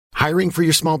Hiring for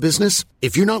your small business?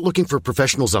 If you're not looking for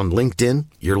professionals on LinkedIn,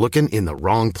 you're looking in the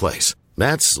wrong place.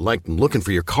 That's like looking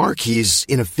for your car keys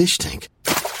in a fish tank.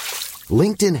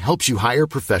 LinkedIn helps you hire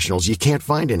professionals you can't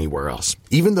find anywhere else,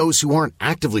 even those who aren't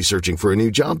actively searching for a new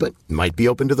job but might be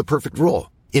open to the perfect role.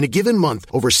 In a given month,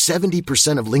 over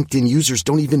 70% of LinkedIn users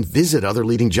don't even visit other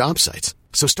leading job sites.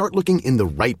 So start looking in the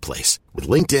right place. With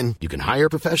LinkedIn, you can hire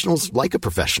professionals like a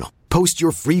professional. Post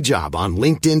your free job on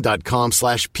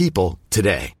linkedin.com/people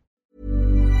today.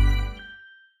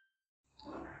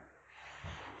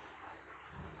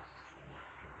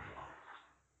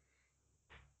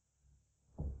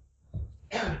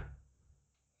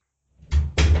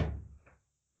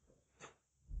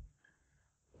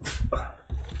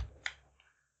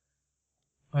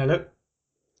 Hello.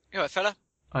 You all right, fella?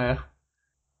 Hiya.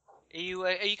 Are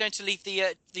you going to leave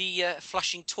the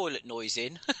flushing toilet noise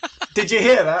in? Did you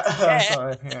hear that? Yeah. Oh,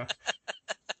 sorry. Yeah.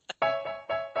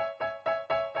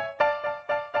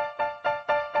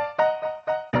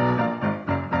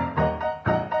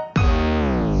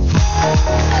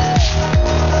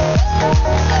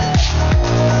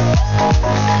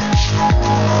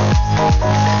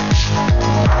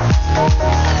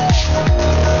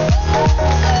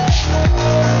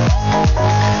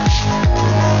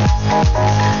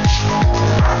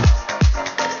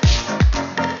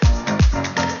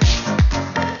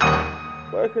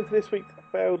 Welcome to this week's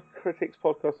Failed Critics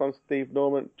podcast. I'm Steve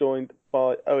Norman, joined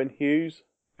by Owen Hughes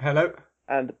Hello.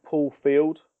 and Paul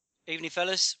Field, Evening,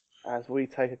 fellas. as we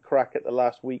take a crack at the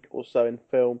last week or so in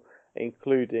film,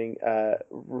 including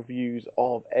reviews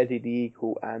of Eddie the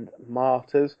Eagle and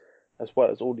Martyrs, as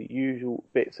well as all the usual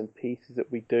bits and pieces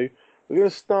that we do. We're going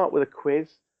to start with a quiz.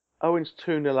 Owen's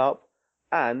 2-0 up,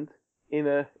 and in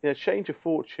a change of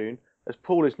fortune, as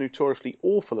Paul is notoriously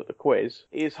awful at the quiz,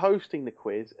 he is hosting the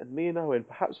quiz, and me and Owen,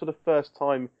 perhaps for the first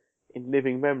time in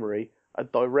living memory, are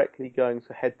directly going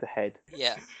to head-to-head.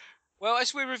 Yeah. Well,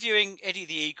 as we're reviewing Eddie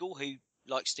the Eagle, who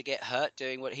likes to get hurt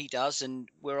doing what he does, and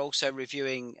we're also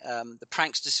reviewing the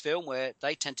Pranksters film, where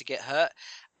they tend to get hurt.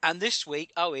 And this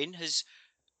week, Owen has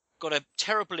got a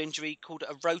terrible injury called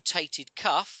a rotated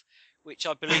cuff, which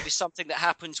I believe is something that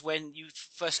happens when you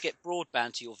first get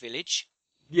broadband to your village.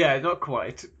 Yeah, not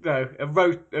quite. No, a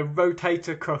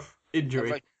rotator cuff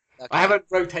injury. Okay. I haven't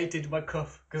rotated my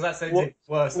cuff because that sounds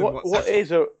worse than What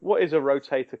is a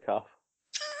rotator cuff?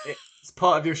 It's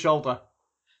part of your shoulder.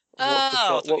 Oh, I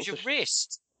thought it was what's your the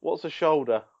wrist. What's a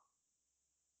shoulder?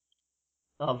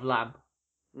 Of lamb.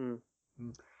 Mm.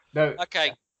 No.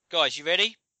 Okay, guys, you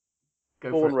ready?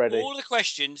 Go Born for it. ready. All the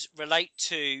questions relate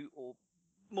to, or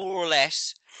more or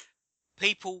less,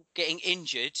 people getting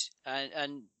injured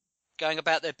and going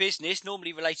about their business,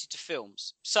 normally related to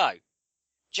films. So,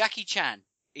 Jackie Chan,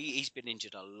 he's been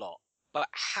injured a lot. But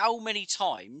how many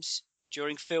times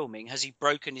during filming has he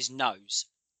broken his nose?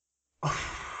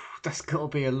 That's got to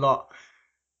be a lot.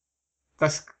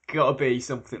 That's got to be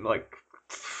something like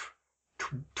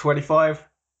 25.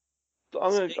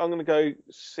 I'm gonna go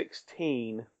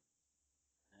 16.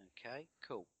 Okay,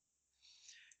 cool.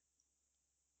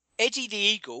 Eddie the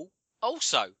Eagle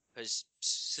also has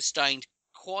sustained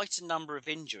quite a number of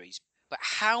injuries. But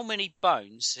how many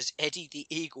bones has Eddie the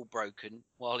Eagle broken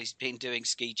while he's been doing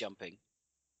ski jumping?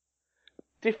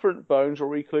 Different bones,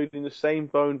 or including the same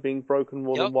bone being broken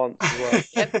more than once as well.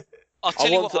 Yep. I'll tell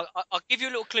you want what, I'll give you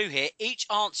a little clue here. Each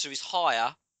answer is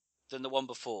higher than the one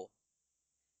before.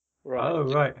 Right. Oh,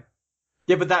 right.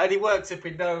 Yeah, but that only works if we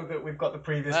know that we've got the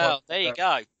previous one. Well, there you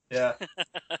go. Yeah.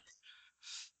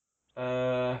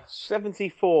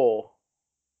 74.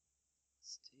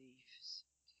 Steve's.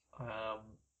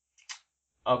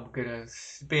 I'm going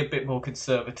to be a bit more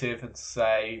conservative and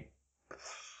say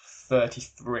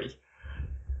 33. Okay.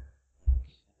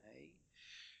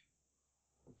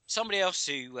 Somebody else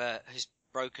who has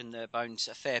broken their bones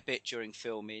a fair bit during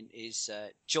filming is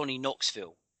Johnny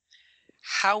Knoxville.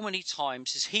 How many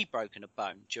times has he broken a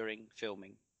bone during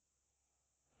filming?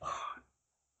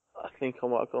 I think I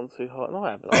might have gone too hard. No,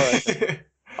 I haven't.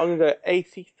 I'm going to go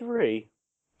 83.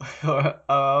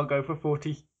 I'll go for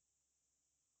 40.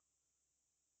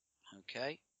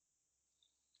 Okay.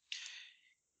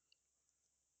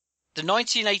 The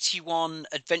 1981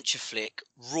 adventure flick,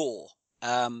 Raw.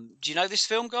 Do you know this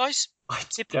film, guys? I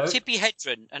don't. Tippi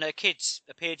Hedren and her kids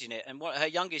appeared in it, and her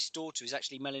youngest daughter is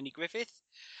actually Melanie Griffith.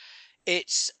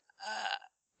 It's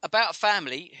about a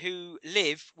family who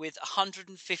live with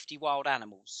 150 wild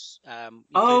animals.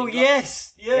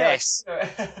 Yes. Yes.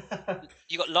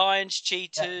 You've got lions,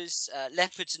 cheetahs,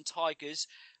 leopards and tigers.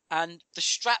 And the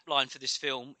strapline for this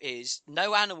film is,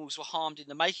 no animals were harmed in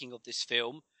the making of this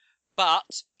film,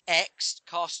 but X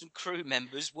cast and crew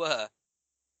members were.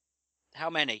 How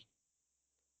many?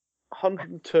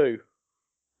 102.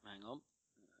 Hang on.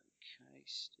 Okay,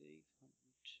 Steve.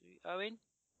 102. Owen?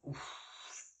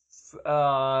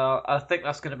 I think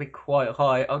that's going to be quite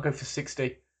high. I'll go for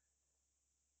 60.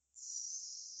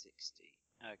 60.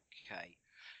 Okay.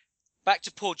 Back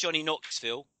to poor Johnny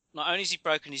Knoxville. Not only has he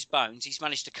broken his bones, he's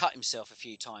managed to cut himself a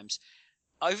few times.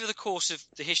 Over the course of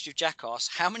the history of Jackass,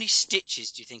 how many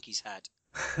stitches do you think he's had?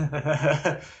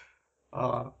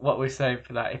 What we're saying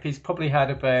for that? If he's probably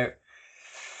had about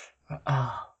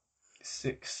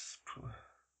 6,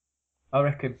 I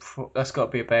reckon that's got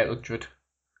to be about 100.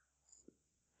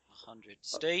 100.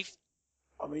 Steve?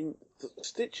 I mean, the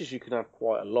stitches you can have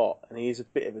quite a lot, and he is a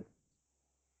bit of an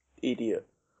idiot.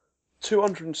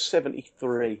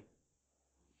 273.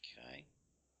 Okay.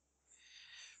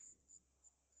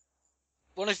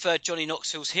 One of Johnny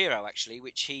Knoxville's hero, actually,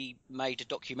 which he made a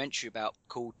documentary about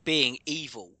called Being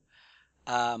Evil,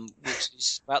 which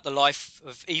is about the life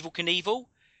of Evel Knievel,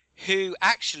 who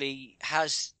actually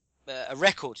has a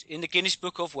record in the Guinness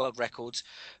Book of World Records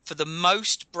for the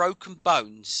most broken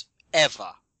bones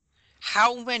ever.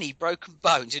 How many broken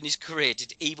bones in his career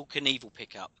did Evel Knievel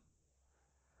pick up?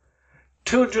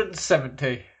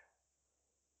 270.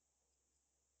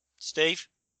 Steve?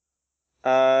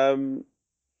 200.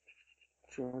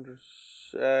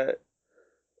 I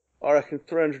reckon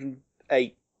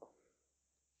 308.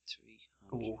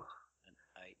 308.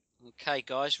 Okay,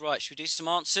 guys, right, should we do some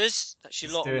answers? That's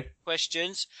your lot of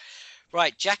questions.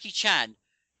 Right, Jackie Chan.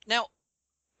 Now,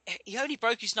 he only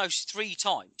broke his nose 3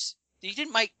 times. He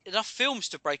didn't make enough films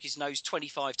to break his nose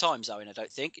 25 times, Owen, I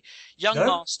don't think. Young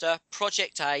Master,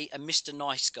 Project A, and Mr.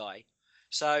 Nice Guy.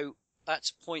 So,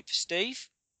 that's a point for Steve.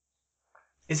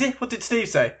 Is it? What did Steve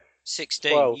say?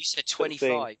 16. 12, You said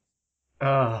 25.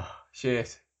 Oh,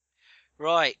 shit.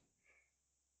 Right.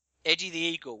 Eddie the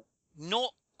Eagle.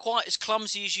 Not quite as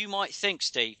clumsy as you might think,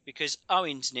 Steve, because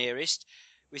Owen's nearest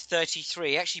with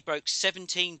 33. He actually broke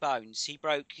 17 bones. He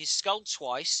broke his skull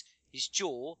twice, his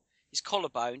jaw, his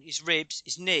collarbone, his ribs,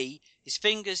 his knee, his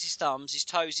fingers, his thumbs, his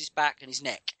toes, his back, and his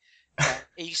neck.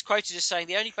 He's quoted as saying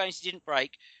the only bones he didn't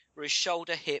break were his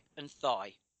shoulder, hip, and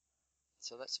thigh.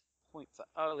 So that's a point for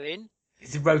Owen.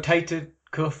 His rotated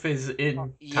cuff is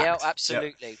intact. Yeah,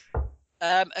 absolutely.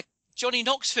 Yep. Johnny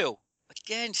Knoxville.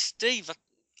 Again, Steve.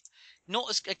 Not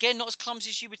as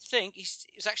clumsy as you would think. It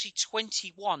was actually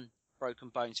 21 broken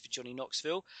bones for Johnny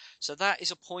Knoxville. So that is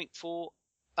a point for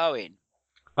Owen.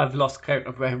 I've lost count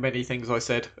of how many things I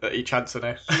said at each answer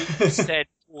now. You said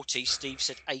 40, Steve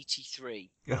said 83.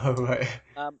 Oh, right.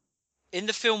 In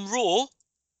the film Raw,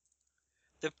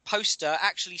 the poster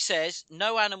actually says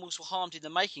no animals were harmed in the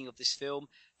making of this film.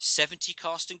 70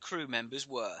 cast and crew members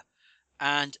were.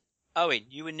 And Owen,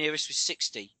 you were nearest with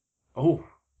 60. Oh.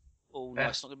 Oh, no,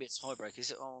 It's not going to be a tiebreak,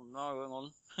 is it? Oh, no, hang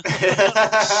on.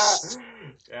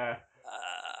 Yeah.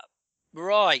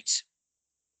 Right.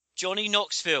 Johnny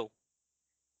Knoxville.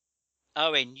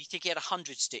 Owen, you think he had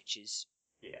 100 stitches?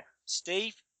 Yeah.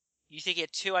 Steve, you think he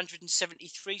had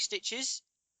 273 stitches?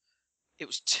 It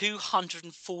was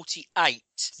 248.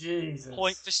 Jesus.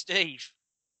 Point for Steve.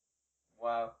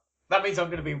 Wow. That means I'm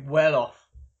going to be well off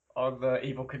on the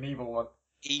Evel Knievel one.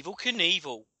 Evel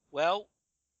Knievel. Well,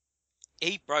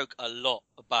 he broke a lot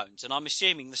of bones, and I'm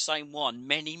assuming the same one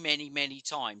many, many, many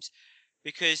times,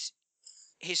 because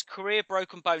his career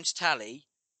broken bones tally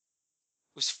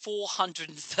was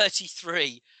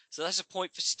 433. So that's a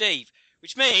point for Steve,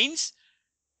 which means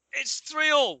it's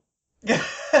 3-all.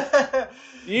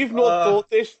 You've not thought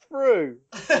this through.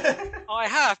 I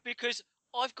have, because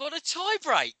I've got a tie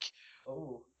break,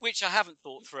 which I haven't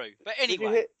thought through. But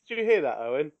anyway. Did you hear that,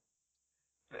 Owen?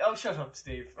 Oh, shut up,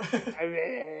 Steve.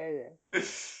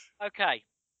 Okay,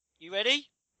 you ready?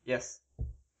 Yes.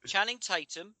 Channing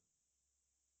Tatum,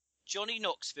 Johnny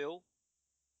Knoxville,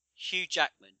 Hugh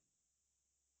Jackman.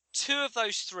 2 of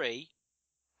those 3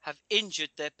 have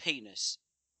injured their penis.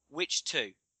 Which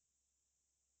 2?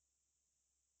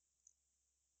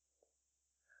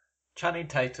 Channing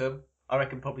Tatum, I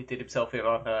reckon, probably did himself in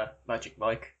on Magic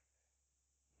Mike.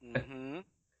 Mm-hmm.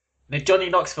 Now, Johnny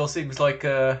Knoxville seems like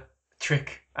a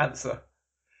trick answer.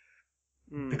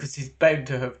 Because he's bound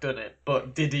to have done it,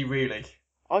 but did he really?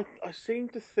 I seem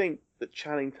to think that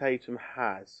Channing Tatum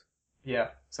has.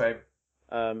 Yeah, same.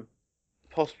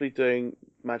 Possibly doing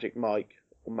Magic Mike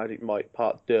or Magic Mike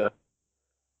Part 2.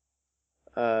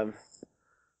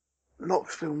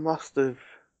 Knoxville must have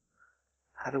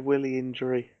had a willy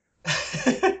injury.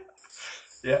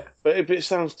 Yeah. But if it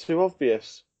sounds too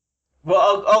obvious.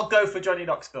 Well, I'll go for Johnny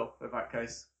Knoxville in that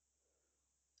case.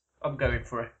 I'm going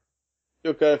for it.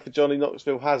 You're going for Johnny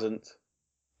Knoxville hasn't?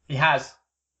 He has.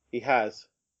 He has.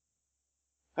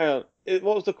 Hang on.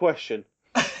 What was the question?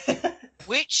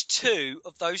 Which two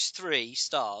of those three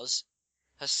stars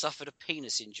has suffered a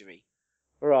penis injury?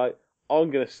 Right,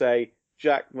 I'm going to say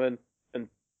Jackman and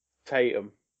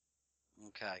Tatum.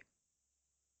 Okay.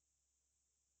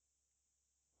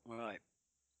 Right.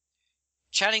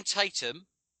 Channing Tatum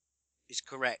is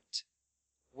correct.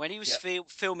 When he was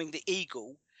filming The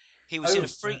Eagle, he was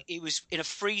he was in a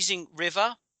freezing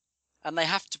river, and they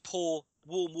have to pour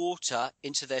warm water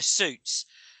into their suits.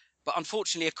 But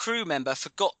unfortunately, a crew member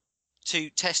forgot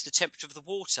to test the temperature of the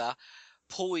water,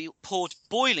 poured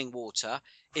boiling water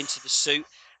into the suit,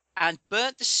 and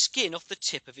burnt the skin off the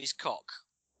tip of his cock.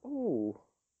 Ooh.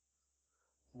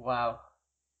 Wow.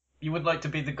 You wouldn't like to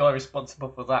be the guy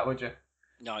responsible for that, would you?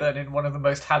 No. Burning one of the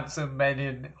most handsome men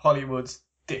in Hollywood's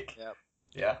dick. Yep.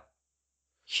 Yeah.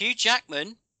 Hugh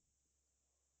Jackman,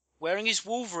 wearing his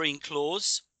Wolverine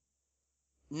claws,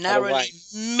 narrowly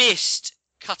missed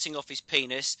cutting off his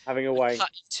penis. Having a wank.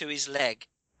 Cut to his leg.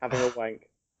 Having a wank.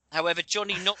 However,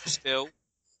 Johnny Knoxville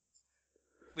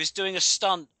was doing a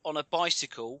stunt on a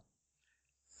bicycle.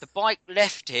 The bike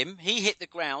left him. He hit the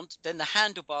ground. Then the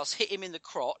handlebars hit him in the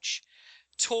crotch,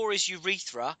 tore his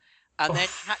urethra, and then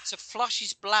had to flush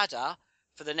his bladder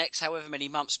for the next however many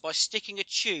months by sticking a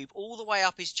tube all the way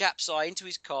up his Jap's eye, into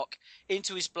his cock,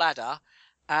 into his bladder.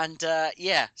 And,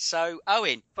 so,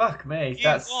 Owen. Fuck me,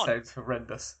 that sounds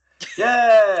horrendous.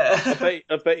 Yeah!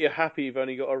 I bet you're happy you've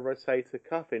only got a rotator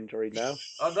cuff injury now.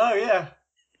 I know, yeah.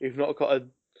 You've not got a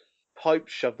pipe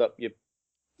shoved up your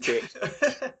dick.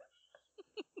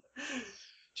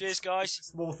 Cheers, guys.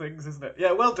 Small things, isn't it?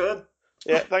 Yeah, well done.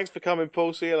 Yeah, thanks for coming,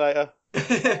 Paul. See you later.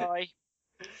 Bye.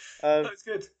 That's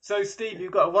good. So, Steve,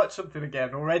 you've got to watch something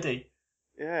again already.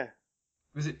 Yeah.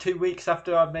 Was it 2 weeks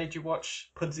after I made you watch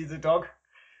Pudsey the Dog?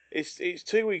 It's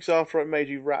 2 weeks after I made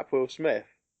you rap Will Smith.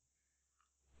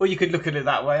 Well, you could look at it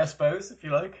that way, I suppose, if you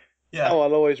like. Yeah. Oh,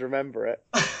 I'll always remember it.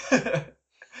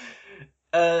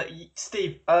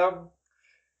 Steve,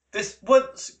 this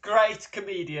once great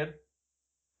comedian,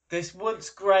 this once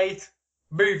great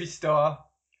movie star,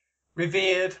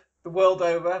 revered the world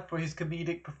over for his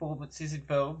comedic performances in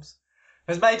films,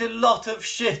 has made a lot of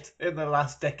shit in the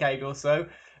last decade or so.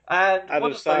 And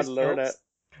Adam Sandler, innit?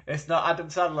 It's not Adam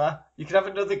Sandler. You can have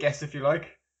another guess if you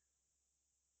like.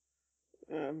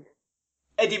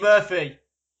 Eddie Murphy.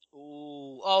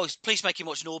 Ooh. Oh, please make him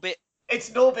watch Norbit.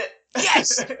 It's Norbit.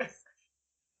 Yes!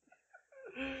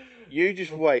 You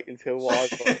just wait until what I've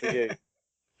got for you.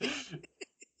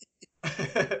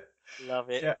 Love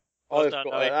it. Yeah. I've got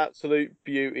an absolute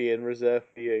beauty in reserve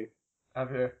for you.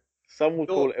 Have you? Some would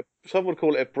call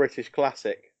it a British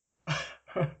classic.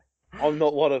 I'm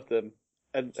not one of them,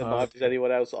 and neither is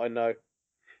anyone else that I know.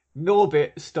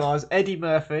 Norbit stars Eddie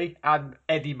Murphy and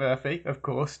Eddie Murphy, of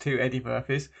course, two Eddie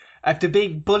Murphys. After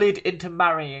being bullied into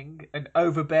marrying an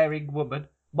overbearing woman,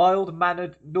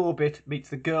 mild-mannered Norbit meets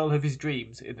the girl of his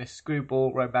dreams in this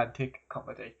screwball romantic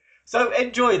comedy. So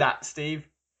enjoy that, Steve.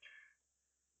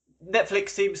 Netflix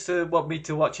seems to want me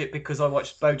to watch it because I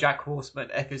watched BoJack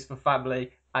Horseman, F is for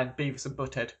Family, and Beavis and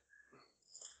Butthead.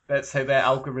 That's how their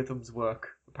algorithms work,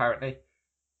 apparently.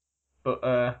 But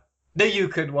now you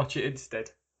can watch it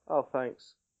instead. Oh,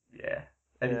 thanks. Yeah,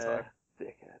 anytime. Yeah,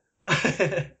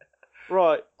 dickhead.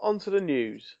 Right, on to the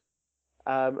news.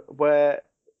 Where,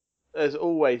 as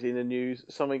always in the news,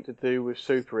 something to do with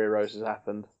superheroes has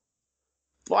happened.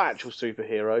 Not actual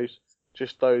superheroes,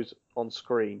 just those on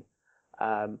screen.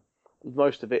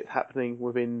 Most of it happening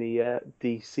within the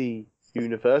DC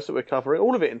universe that we're covering.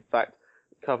 All of it, in fact,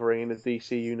 covering in the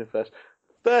DC universe.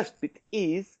 First bit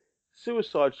is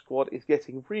Suicide Squad is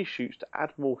getting reshoots to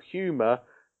add more humour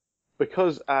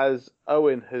because, as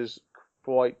Owen has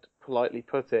quite politely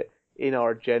put it in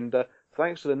our agenda,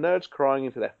 thanks to the nerds crying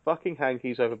into their fucking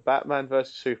hankies over Batman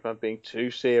vs Superman being too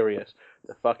serious,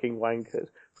 the fucking wankers,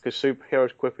 because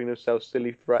superheroes quipping themselves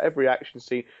silly throughout every action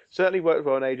scene certainly worked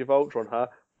well in Age of Ultron, huh?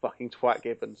 Fucking twat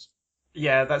Gibbons.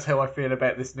 Yeah, that's how I feel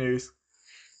about this news.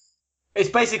 It's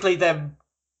basically them,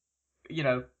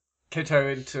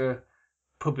 kowtowing to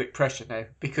public pressure now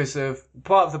because of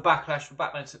part of the backlash for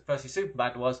Batman vs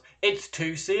Superman was it's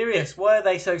too serious. Why are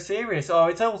they so serious? Oh,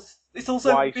 it's all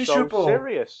so Why miserable. so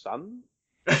serious, son?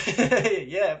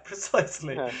 Yeah,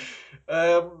 precisely. Yeah.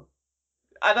 And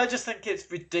I just think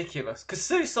it's ridiculous because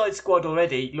Suicide Squad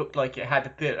already looked like it had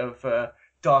a bit of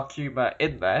dark humour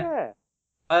in there. Yeah.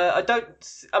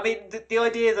 The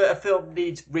idea that a film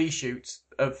needs reshoots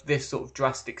of this sort of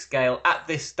drastic scale at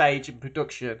this stage in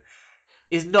production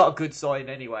is not a good sign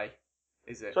anyway,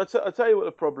 is it? So I'll tell you what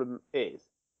the problem is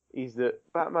that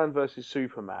Batman vs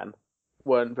Superman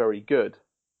weren't very good.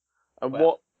 And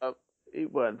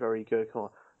it weren't very good, come on.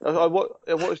 I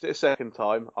watched it a second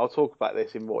time. I'll talk about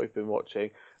this in what we've been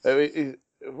watching. I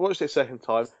watched it a second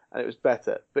time and it was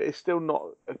better, but it's still not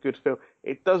a good film.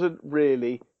 It doesn't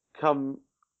really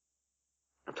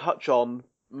touch on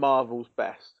Marvel's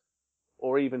best,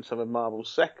 or even some of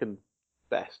Marvel's second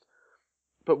best.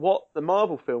 But what the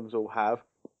Marvel films all have,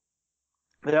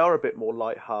 they are a bit more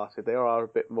light-hearted. They are a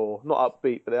bit more, not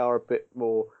upbeat, but they are a bit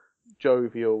more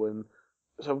jovial. And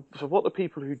so what the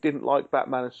people who didn't like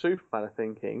Batman and Superman are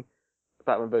thinking,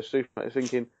 Batman vs Superman, is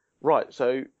thinking, right,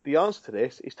 so the answer to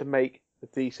this is to make the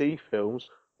DC films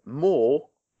more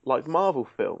like Marvel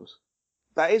films.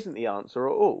 That isn't the answer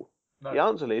at all. No. The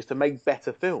answer is to make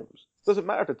better films. It doesn't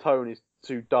matter if the tone is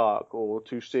too dark or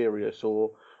too serious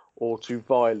or too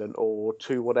violent or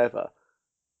too whatever.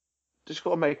 Just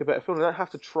got to make a better film. They don't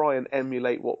have to try and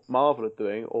emulate what Marvel are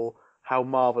doing or how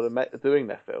Marvel are doing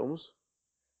their films.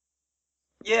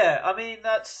 Yeah, I mean,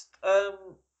 that's...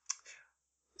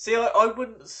 See, I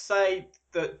wouldn't say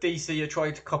that DC are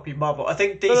trying to copy Marvel. I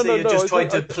think DC are just trying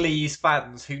to please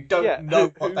fans who don't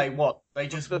know what they want. They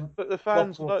just but the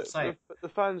fans know. But the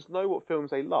fans know what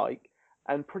films they like,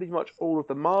 and pretty much all of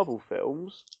the Marvel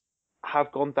films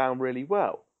have gone down really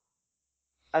well.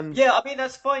 And yeah, I mean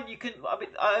that's fine.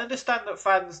 I understand that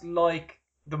fans like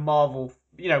the Marvel.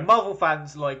 Marvel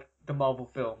fans like the Marvel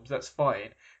films. That's fine.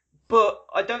 But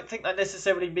I don't think that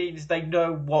necessarily means they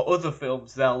know what other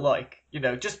films they'll like.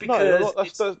 Just because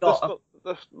that's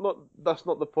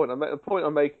not the point. The point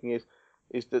I'm making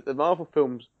is that the Marvel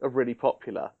films are really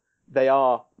popular. They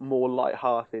are more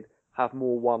light-hearted, have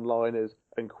more one-liners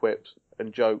and quips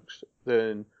and jokes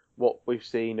than what we've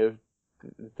seen of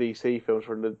the DC films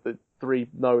from the 3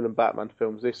 Nolan Batman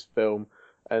films, this film,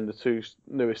 and the 2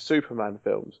 newest Superman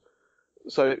films.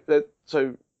 So the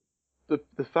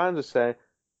fans are saying,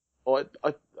 I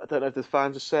don't know if the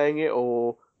fans are saying it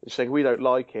or they're saying we don't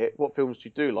like it. What films do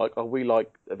you do like? Oh, we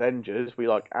like Avengers, we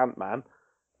like Ant-Man.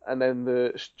 And then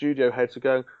the studio heads are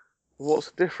going, what's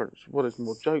the difference? What is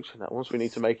more jokes in that one? So we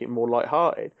need to make it more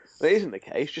light-hearted. That isn't the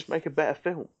case. Just make a better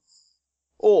film.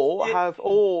 Or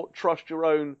trust your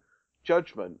own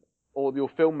judgment or your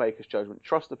filmmaker's judgment.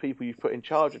 Trust the people you've put in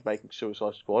charge of making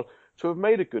Suicide Squad to have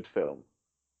made a good film.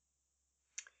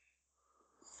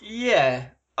 Yeah.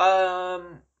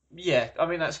 Yeah, I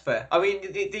mean that's fair. I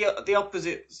mean the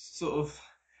opposite sort of.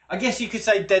 I guess you could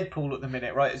say Deadpool at the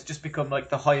minute, right? It's just become like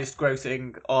the highest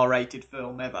grossing R-rated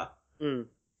film ever, and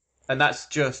that's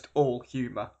just all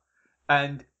humour.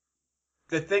 And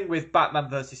the thing with Batman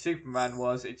vs Superman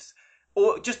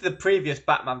or just the previous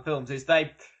Batman films is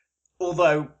they,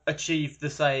 although achieved the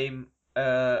same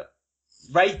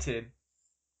rating.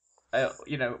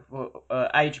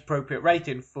 Age-appropriate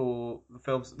rating for the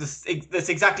films. That's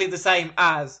exactly the same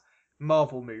as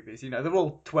Marvel movies. They're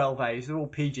all 12As, they're all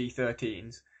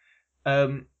PG-13s.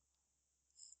 They're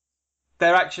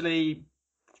actually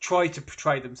try to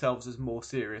portray themselves as more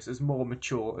serious, as more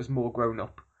mature, as more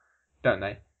grown-up, don't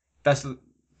they?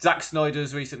 Zack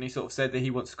Snyder's recently sort of said that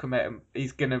he wants to come out.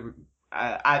 He's going to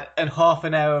add half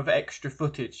an hour of extra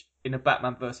footage in a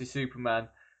Batman vs Superman.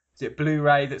 Is it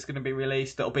Blu-ray that's going to be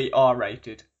released? That'll be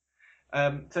R-rated.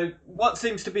 So what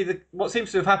seems to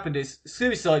have happened is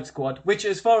Suicide Squad, which,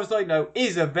 as far as I know,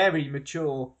 is a very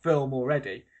mature film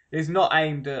already. It's not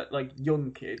aimed at like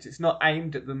young kids. It's not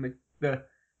aimed at the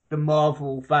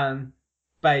Marvel fan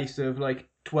base of like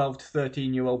 12 to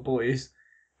 13-year-old boys.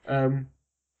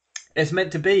 It's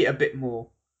meant to be a bit more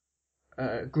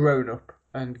grown up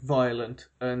and violent,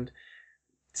 and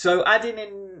so adding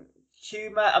in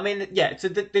humour. I mean, yeah. So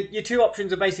your two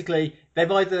options are basically they've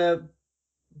either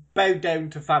bowed down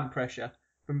to fan pressure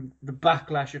from the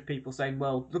backlash of people saying,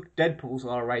 "Well, look, Deadpool's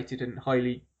R-rated and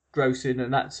highly grossing,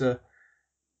 and that's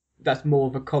more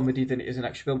of a comedy than it is an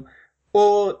action film,"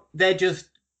 or they're just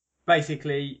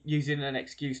basically using an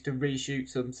excuse to reshoot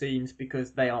some scenes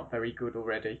because they aren't very good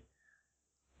already.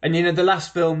 And the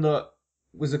last film that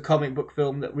was a comic book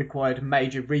film that required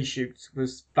major reshoots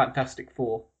was Fantastic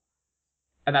Four.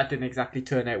 And that didn't exactly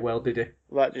turn out well, did it?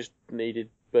 Well, that just needed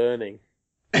burning.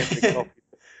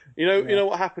 You know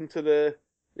what happened to the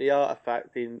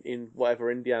artifact in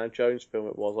whatever Indiana Jones film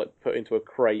it was, like put into a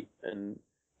crate and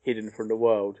hidden from the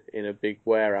world in a big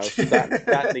warehouse.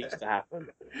 That needs to happen.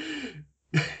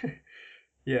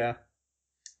 Yeah.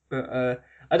 But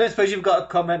I don't suppose you've got a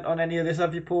comment on any of this,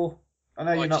 have you, Paul? I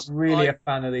know you're not really a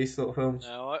fan of these sort of films.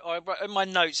 No, I in my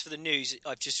notes for the news,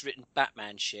 I've just written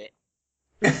Batman shit.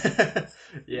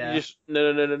 Yeah. Just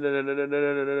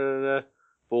no.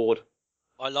 Bored.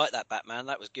 I like that Batman.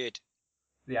 That was good.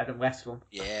 The Adam West one.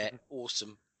 Yeah,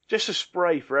 awesome. Just a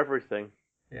spray for everything.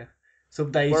 Yeah.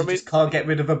 Some days just can't get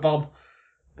rid of a bomb.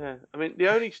 Yeah, I mean the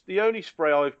only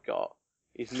spray I've got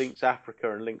is Lynx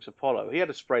Africa and Lynx Apollo. He had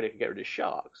a spray that could get rid of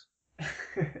sharks.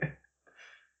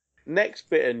 Next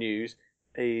bit of news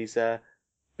is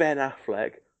Ben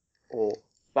Affleck, or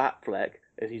Batfleck,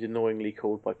 as he's annoyingly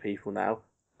called by people now.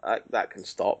 That can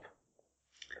stop.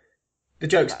 The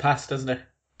joke's passed, doesn't it?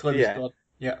 Time's Yeah. gone.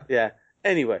 Yeah. Yeah.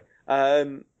 Anyway,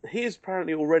 he has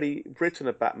apparently already written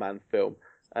a Batman film,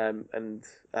 and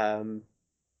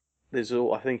there's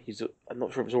all. I think I'm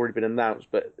not sure if it's already been announced,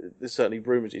 but there's certainly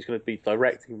rumours he's going to be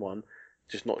directing one.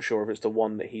 Just not sure if it's the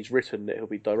one that he's written that he'll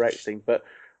be directing. But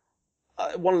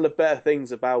one of the better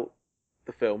things about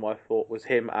the film, I thought, was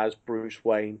him as Bruce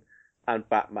Wayne and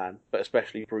Batman, but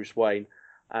especially Bruce Wayne.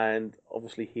 And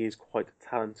obviously, he is quite a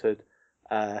talented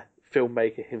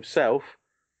filmmaker himself.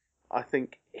 I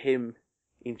think him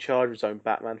in charge of his own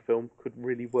Batman film could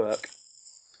really work.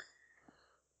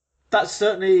 That's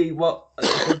certainly what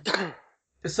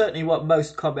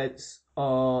most comments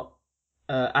are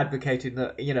advocating,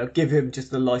 that, you know, give him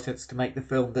just the license to make the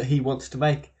film that he wants to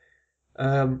make.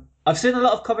 I've seen a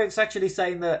lot of comments actually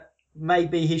saying that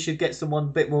maybe he should get someone a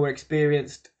bit more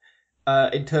experienced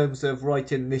in terms of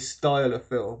writing this style of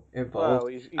film involved.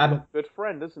 Well, he's got a good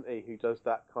friend, isn't he, who does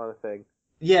that kind of thing?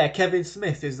 Yeah, Kevin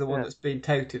Smith is the one that's been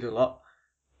touted a lot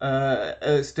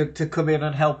as to come in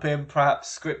and help him perhaps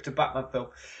script a Batman film.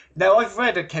 Now, I've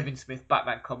read a Kevin Smith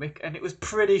Batman comic, and it was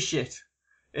pretty shit.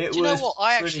 Do you know what?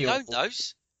 I actually own awful.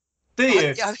 those. Do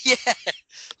you? Yeah.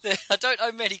 I don't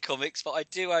own many comics, but I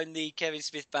do own the Kevin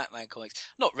Smith Batman comics.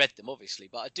 Not read them, obviously,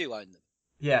 but I do own them.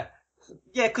 Yeah.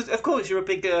 Yeah, because of course you're a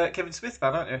big Kevin Smith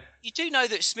fan, aren't you? You do know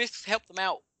that Smith helped them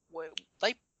out.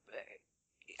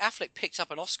 Affleck picked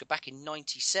up an Oscar back in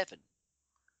 '97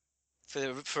 for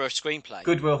a screenplay.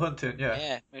 Good Will Hunting,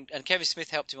 yeah. Yeah, and Kevin Smith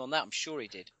helped him on that. I'm sure he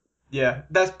did. Yeah,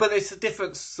 but it's a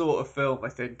different sort of film, I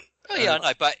think. Oh yeah, I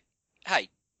know, but hey,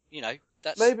 you know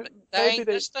that's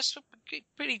that's a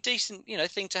pretty decent, you know,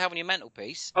 thing to have on your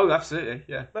mantelpiece. Oh, absolutely,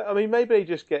 yeah. I mean, maybe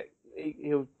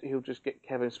he'll just get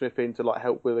Kevin Smith in to like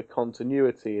help with the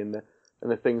continuity and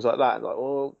the things like that. Like,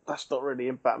 well, that's not really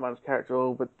in Batman's character,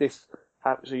 but this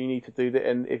happens, so you need to do that.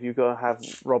 And if you're going to have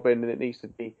Robin, then it needs to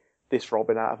be this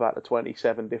Robin out of the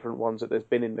 27 different ones that there's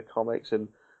been in the comics. And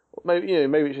maybe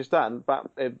it's just that. And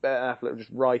Ben Affleck will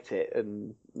just write it,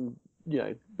 and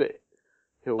but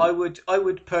he'll. I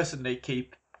would personally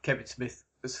keep Kevin Smith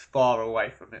as far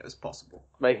away from it as possible.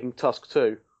 Making Tusk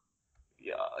 2.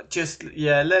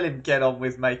 Yeah, let him get on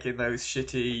with making those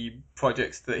shitty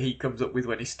projects that he comes up with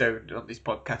when he's stoned on this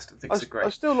podcast and thinks are great.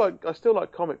 I still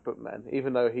like Comic Book Men,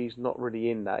 even though he's not really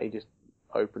in that. He just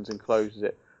opens and closes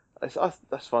it.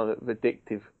 That's fun, an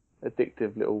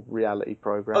addictive little reality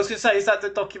program. I was going to say, is that the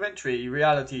documentary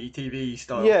reality TV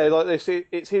style? Yeah, like this.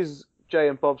 It's his Jay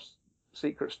and Bob's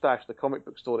Secret Stash, the comic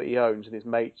book store that he owns, and his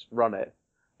mates run it.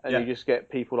 And you just get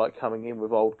people like coming in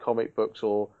with old comic books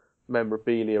or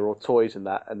memorabilia or toys and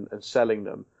that, and selling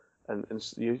them, and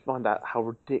you find out how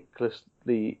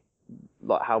ridiculously,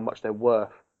 like, how much they're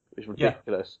worth. It's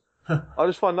ridiculous. I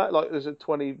just find that, like, there's a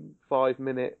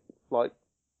 25-minute like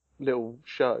little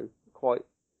show quite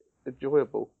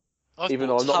enjoyable. Even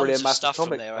though I'm not really a massive stuff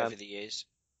comic from there fan. over the years.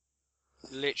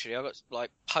 Literally, I got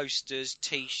like posters,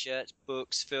 T-shirts,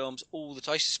 books, films, all the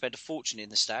time. I used to spend a fortune in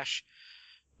the stash.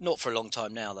 Not for a long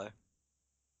time now, though.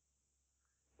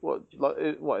 What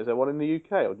is there one in the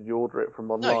UK, or did you order it from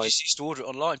online? No, you just used to order it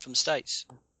online from the States.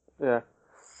 Yeah,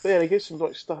 but yeah, they get some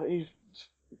like stuff.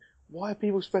 Why are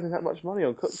people spending that much money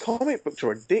on comic books? Are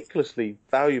ridiculously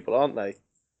valuable, aren't they?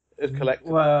 As collectibles.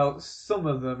 Well, some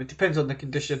of them. It depends on the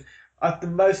condition. The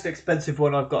most expensive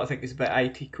one I've got, I think, is about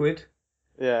 £80.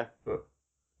 Yeah. But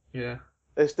yeah.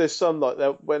 There's some like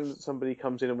that when somebody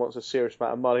comes in and wants a serious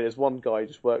amount of money. There's one guy who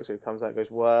just works who comes out and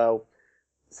goes, well,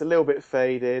 it's a little bit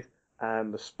faded,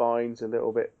 and the spine's a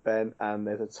little bit bent, and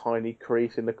there's a tiny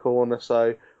crease in the corner,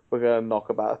 so we're going to knock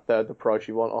about a third the price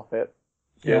you want off it.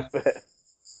 Yeah.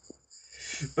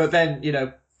 But then,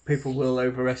 people will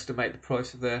overestimate the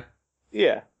price of their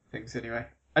things anyway.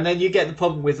 And then you get the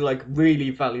problem with, like, really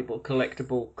valuable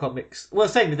collectible comics. Well,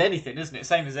 same with anything, isn't it?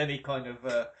 Same as any kind of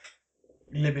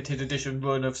limited edition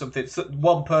run of something. So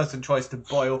one person tries to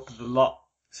buy up the lot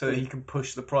so that he can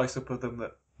push the price up of them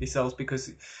that he sells because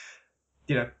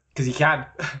he can.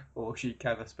 Or she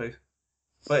can, I suppose.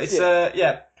 But it's,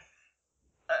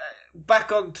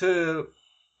 back onto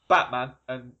Batman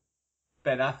and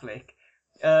Ben Affleck.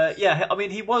 I mean,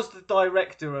 he was the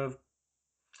director of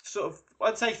sort of,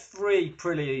 I'd say, 3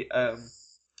 pretty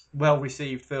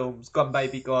well-received films: Gone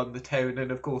Baby Gone, The Town,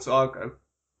 and of course Argo.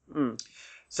 Mm.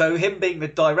 So him being the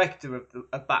director of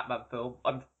a Batman film,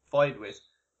 I'm fine with.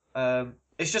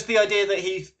 It's just the idea that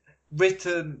he's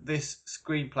written this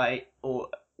screenplay or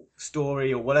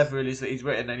story or whatever it is that he's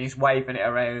written, and he's waving it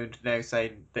around now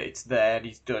saying that it's there and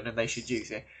he's done and they should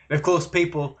use it. And of course,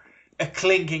 people are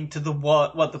clinging to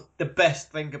the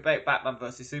best thing about Batman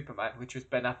vs Superman, which was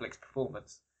Ben Affleck's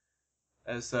performance.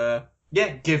 As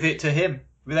give it to him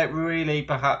without really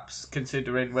perhaps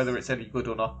considering whether it's any good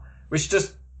or not, which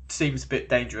just seems a bit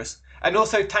dangerous. And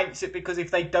also taints it, because if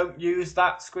they don't use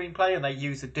that screenplay and they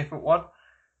use a different one,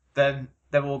 then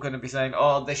they're all going to be saying,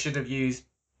 oh, they should have used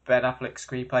Ben Affleck's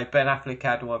screenplay. Ben Affleck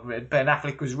had one written. Ben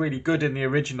Affleck was really good in the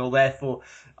original, therefore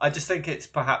I just think it's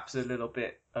perhaps a little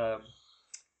bit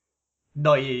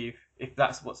naive if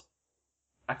that's what's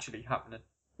actually happening.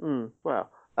 Wow.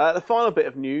 The final bit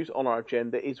of news on our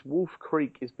agenda is Wolf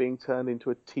Creek is being turned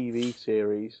into a TV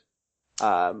series.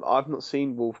 I've not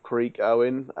seen Wolf Creek,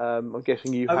 Owen. I'm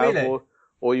guessing you have, really?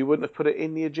 or you wouldn't have put it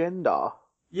in the agenda.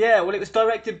 Yeah, well, it was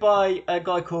directed by a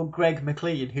guy called Greg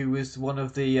McLean, who was one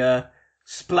of the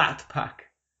Splat Pack,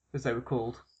 as they were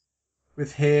called,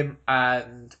 with him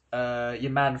and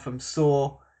your man from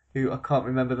Saw, who I can't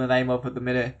remember the name of at the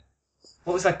minute.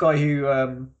 What was that guy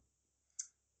who...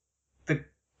 the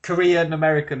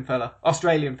Korean-American fella,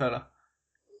 Australian fella?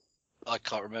 I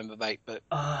can't remember, mate, but...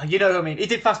 you know what I mean. He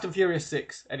did Fast and Furious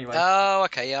 6, anyway. Oh,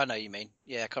 okay, yeah, I know what you mean.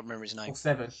 Yeah, I can't remember his name. Or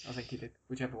 7, I think he did,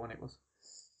 whichever one it was.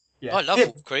 Yeah. I love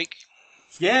Wolf Creek.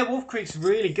 Yeah, Wolf Creek's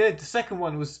really good. The second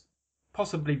one was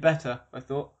possibly better, I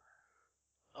thought.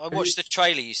 I watched the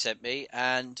trailer you sent me,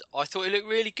 and I thought it looked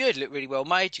really good. It looked really well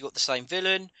made. You got the same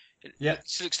villain. It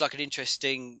looks like an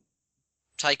interesting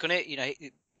take on it. You know,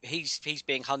 he's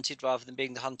being hunted rather than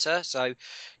being the hunter. So,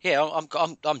 yeah, I'm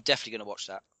definitely going to watch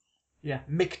that. Yeah,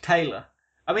 Mick Taylor.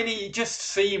 I mean, he just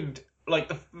seemed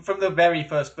like from the very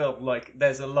first film, like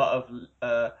there's a lot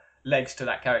of legs to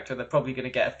that character. They're probably going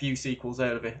to get a few sequels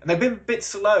out of it, and they've been a bit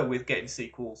slow with getting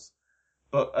sequels.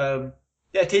 But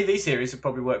TV series would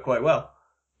probably work quite well.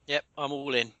 Yep, I'm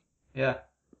all in. Yeah,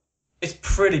 it's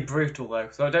pretty brutal though,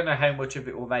 so I don't know how much of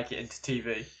it will make it into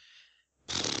TV.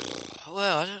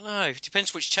 Well, I don't know. It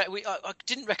depends which channel. I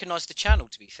didn't recognise the channel,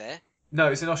 to be fair. No,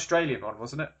 it's an Australian one,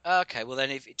 wasn't it? Okay, well then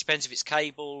it depends if it's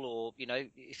cable or, you know,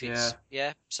 if it's...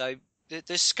 Yeah, so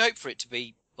there's scope for it to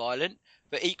be violent,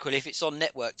 but equally, if it's on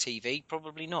network TV,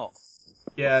 probably not.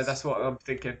 Yeah, that's what I'm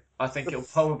thinking. I think it'll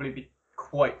probably be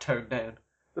quite toned down.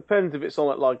 Depends if it's on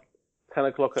at like 10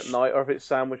 o'clock at night or if it's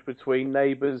sandwiched between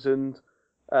Neighbours and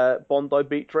Bondi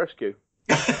Beach Rescue.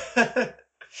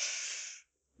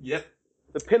 Yep.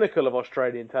 The pinnacle of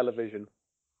Australian television.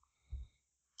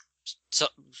 So,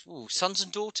 Sons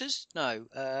and Daughters? No.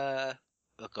 Oh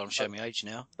God, I'm showing my age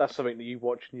now. That's something that you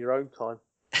watch in your own time.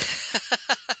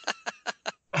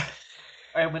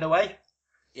 Home and Away?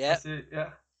 Yeah. That's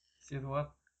the other one.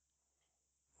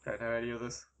 Don't know any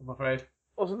others, I'm afraid.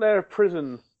 Wasn't there a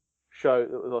prison show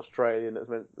that was Australian that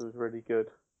was really good?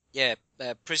 Yeah,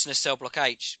 Prisoner Cell Block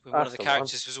H, where one of the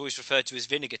characters was always referred to as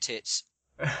Vinegar Tits.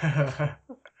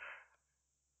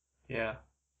 Yeah.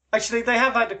 Actually, they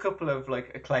have had a couple of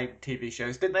like acclaimed TV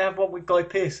shows. Didn't they have one with Guy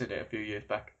Pearce in it a few years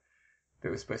back?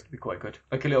 That was supposed to be quite good,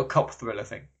 like a little cop thriller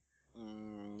thing.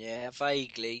 Yeah,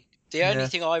 vaguely. The only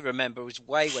thing I remember was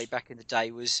way back in the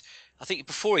day was, I think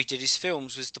before he did his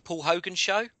films, was the Paul Hogan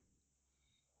show.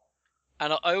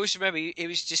 And I always remember he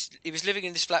was living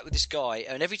in this flat with this guy,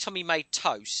 and every time he made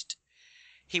toast,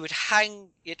 he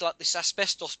had like this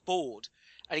asbestos board,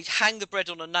 and he'd hang the bread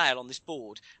on a nail on this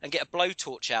board and get a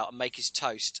blowtorch out and make his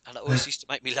toast. And it always used to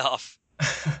make me laugh.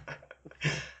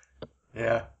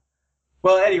 Yeah.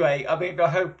 Well, anyway, I mean, I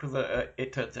hope that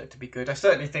it turns out to be good. I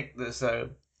certainly think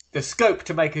there's scope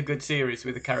to make a good series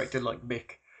with a character like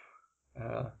Mick.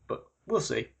 But we'll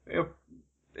see.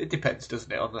 It depends,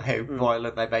 doesn't it, on how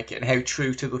violent they make it and how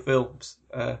true to the films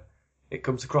it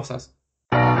comes across as.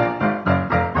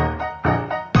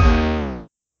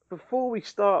 Before we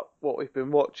start what we've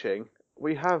been watching,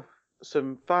 we have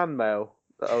some fan mail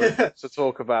that I want to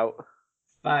talk about.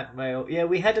 Fan mail. Yeah,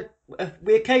 we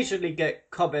occasionally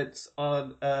get comments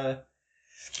on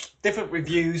different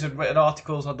reviews and written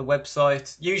articles on the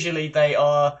website. Usually they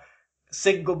are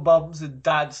single mums and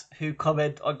dads who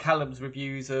comment on Callum's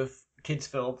reviews of kids'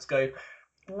 films, going,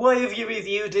 why have you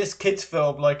reviewed this kids'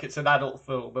 film like it's an adult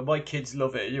film and my kids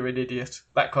love it, you're an idiot,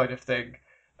 that kind of thing.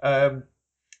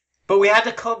 But we had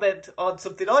a comment on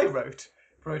something I wrote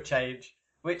for a change,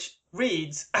 which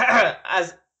reads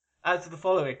as the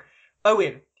following: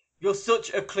 Owen, you're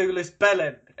such a clueless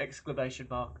bellend! !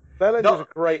 Bellend is a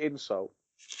great insult.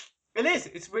 It is.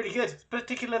 It's really good.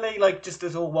 Particularly like just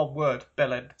as all one word,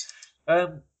 bellend.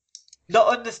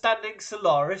 Not understanding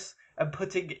Solaris and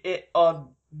putting it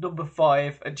on number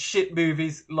 5 and shit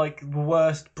movies like the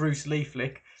worst Bruce Lee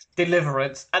flick.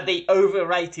 Deliverance, and the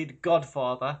overrated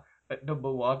Godfather at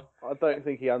number 1. I don't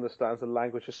think he understands the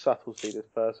language of subtlety, this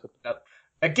person. No.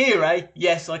 Aguirre,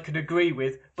 yes, I can agree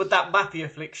with, but that Mafia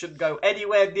flick shouldn't go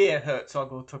anywhere near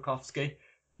Herzog or Tarkovsky.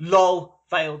 LOL,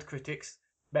 failed critics,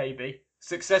 maybe.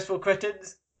 Successful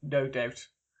cretins, no doubt.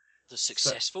 The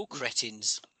successful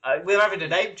cretins. We're having a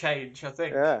name change, I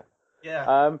think. Yeah.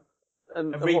 Yeah.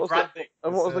 And A what rebranding.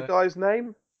 was the guy's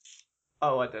name?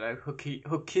 Oh, I don't know.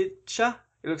 Hukicha?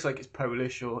 It looks like it's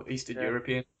Polish or Eastern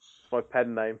European. It's my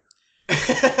pen name.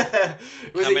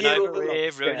 Coming over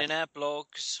here, ruining our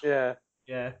blogs. Yeah.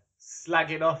 Yeah.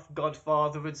 Slagging off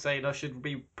Godfather and saying I should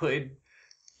be putting...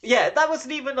 Yeah, that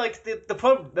wasn't even like the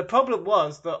problem. The problem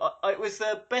was that it was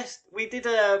the best... We did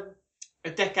a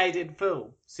decade in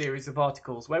film series of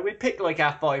articles where we picked like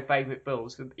our 5 favourite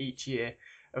films from each year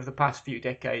of the past few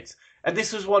decades. And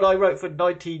this was one I wrote for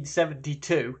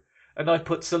 1972. And I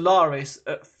put Solaris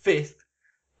at 5th.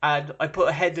 And I put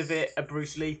ahead of it a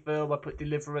Bruce Lee film. I put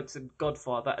Deliverance and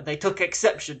Godfather. And they took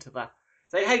exception to that.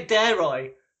 Saying, how dare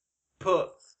I put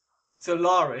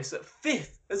Solaris at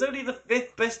 5th? It's only the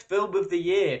 5th best film of the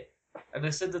year. And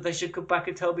I said that they should come back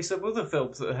and tell me some other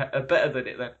films that are better than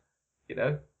it then. You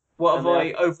know? What have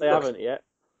I overlooked? They haven't yet.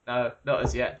 No, not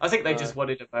as yet. I think they just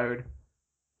wanted a bone.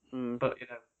 Mm. But, you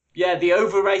know. Yeah, the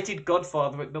overrated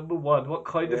Godfather at number 1. What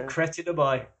kind of cretin am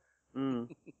I? Mm.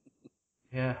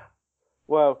 Yeah.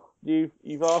 Well,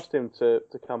 you've asked him to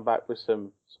come back with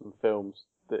some films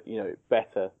that, you know,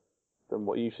 better than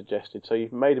what you suggested. So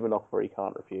you've made him an offer he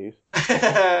can't refuse.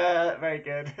 Very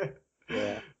good.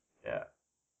 Yeah. Yeah.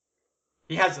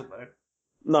 He hasn't, though.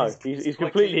 No, he's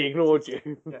completely ignored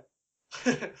you. Yeah.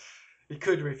 He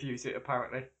could refuse it,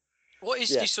 apparently. What is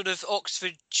the sort of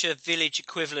Oxfordshire village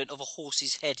equivalent of a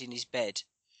horse's head in his bed?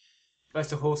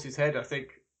 That's a horse's head, I think.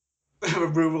 A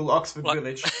rural Oxford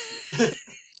village.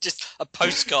 Just a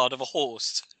postcard of a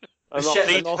horse.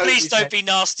 Please don't be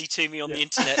nasty to me on the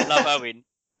internet. Love Owen.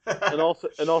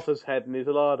 An otter's head in his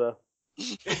larder.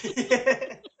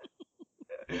 Yeah.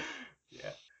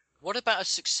 What about a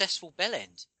successful bell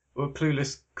end? Or a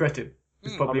clueless cretin.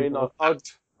 Is probably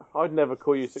I'd never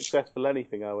call you successful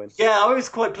anything, Owen. Yeah, I was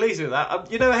quite pleased with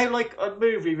that. You know how, like, on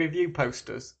movie review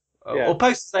posters, or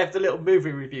posters, they have the little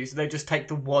movie reviews and they just take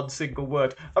the one single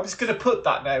word. I'm just going to put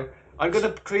that now. I'm going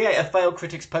to create a failed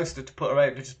critics poster to put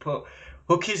around and just put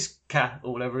Hook his cat,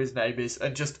 or whatever his name is,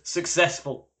 and just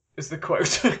successful is the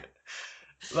quote.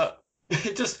 Look,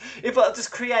 if I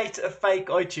just create a fake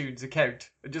iTunes account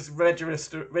and just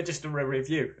register a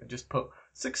review and just put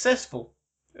successful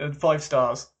and 5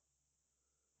 stars.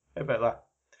 How about that?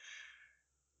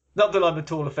 Not that I'm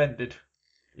at all offended.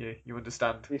 Yeah, you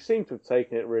understand. You seem to have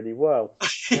taken it really well.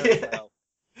 Yeah.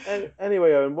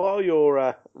 Anyway, Owen, while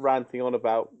you're ranting on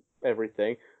about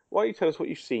everything, why don't you tell us what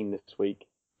you've seen this week?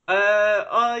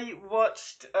 I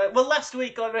watched... last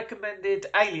week I recommended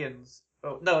Aliens.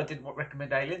 Oh, no, I didn't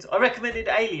recommend Aliens. I recommended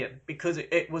Alien because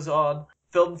it was on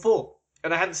Film 4.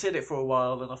 And I hadn't seen it for a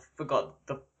while and I forgot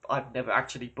I'd never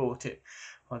actually bought it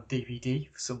on DVD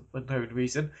for some unknown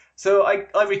reason. So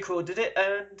I recorded it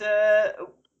and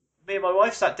me and my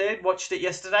wife sat down, watched it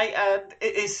yesterday, and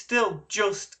it is still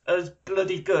just as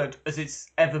bloody good as it's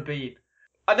ever been.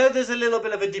 I know there's a little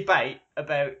bit of a debate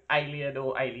about Alien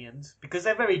or Aliens, because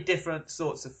they're very different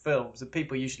sorts of films, and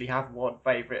people usually have one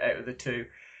favourite out of the two.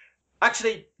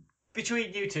 Actually,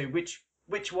 between you two,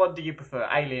 which one do you prefer,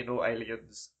 Alien or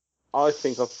Aliens? I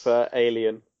think I prefer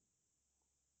Alien.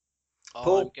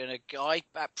 Paul? I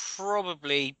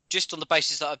probably, just on the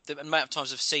basis that the amount of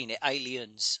times I've seen it,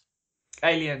 Aliens.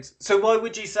 Aliens. So why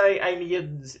would you say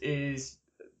Aliens is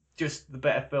just the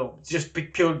better film? Just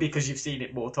purely because you've seen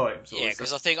it more times? Yeah,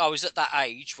 because I think I was at that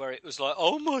age where it was like,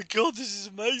 oh my god, this is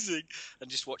amazing,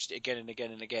 and just watched it again and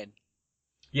again and again.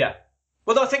 Yeah.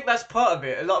 Well, I think that's part of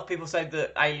it. A lot of people say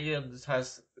that Aliens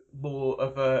has more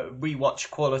of a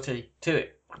rewatch quality to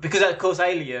it. Because, of course,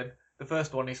 Alien, the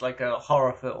first one, is like a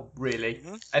horror film, really.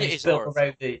 Mm-hmm. And it's built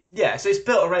around so it's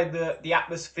built around the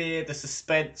atmosphere, the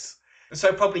suspense. And so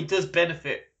it probably does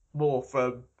benefit more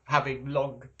from having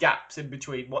long gaps in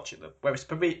between watching them.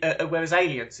 Whereas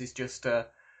Aliens is just a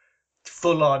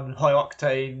full-on,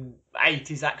 high-octane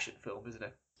 80s action film, isn't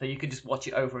it? So you can just watch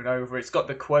it over and over. It's got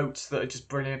the quotes that are just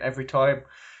brilliant every time.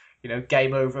 You know,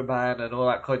 Game Over Man and all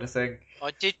that kind of thing.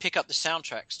 I did pick up the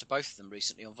soundtracks to both of them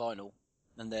recently on vinyl.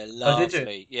 And they're lovely. Oh, did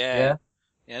you? Yeah,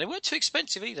 they weren't too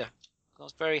expensive either. I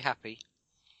was very happy.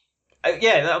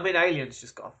 Alien's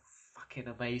just got a fucking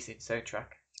amazing soundtrack.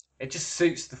 It just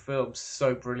suits the film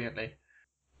so brilliantly.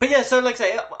 But yeah, so like I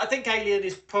say, I think Alien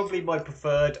is probably my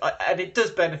preferred, and it does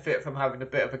benefit from having a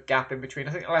bit of a gap in between.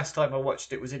 I think the last time I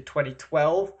watched it was in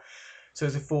 2012, So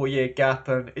there's a 4-year gap,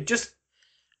 and you just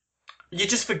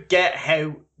forget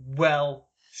how well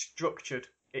structured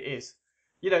it is.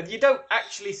 You don't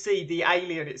actually see the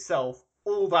alien itself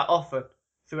all that often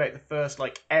throughout the first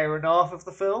hour and a half of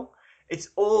the film. It's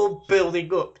all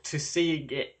building up to seeing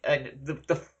it, and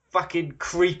the fucking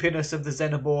creepiness of the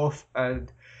xenomorph,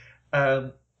 and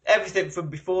everything from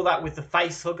before that with the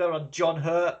face hugger on John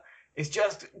Hurt is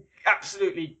just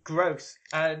absolutely gross.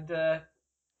 And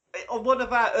on one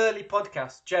of our early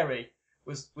podcasts, Jerry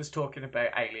was talking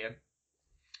about Alien,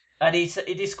 and he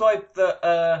described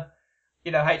that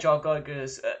H.R.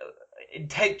 Geiger's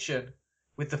intention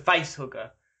with the face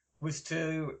hugger was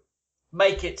to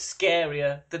make it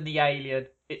scarier than the alien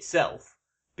itself,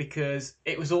 because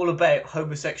it was all about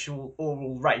homosexual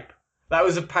oral rape. That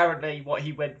was apparently what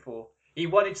he went for. He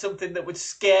wanted something that would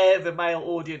scare the male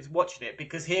audience watching it,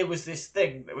 because here was this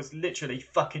thing that was literally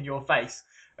fucking your face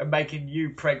and making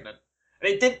you pregnant.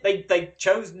 And it didn't. They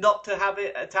chose not to have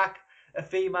it attack a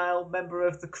female member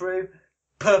of the crew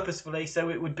purposefully, so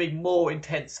it would be more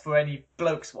intense for any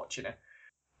blokes watching it.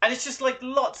 And it's just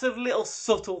lots of little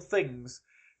subtle things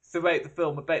throughout the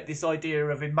film about this idea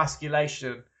of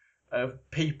emasculation of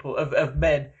people, of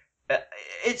men.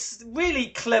 It's really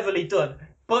cleverly done.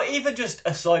 But even just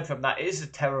aside from that, it is a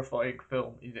terrifying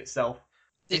film in itself.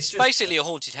 It's basically a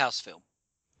haunted house film.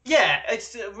 Yeah,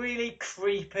 it's really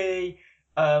creepy.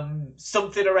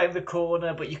 Something around the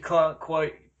corner, but you can't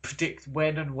quite predict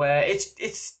when and where. It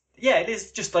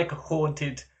is just like a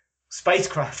haunted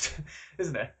spacecraft,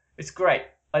 isn't it? It's great.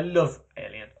 I love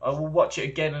Alien. I will watch it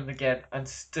again and again and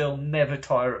still never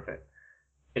tire of it.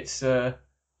 It's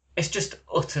just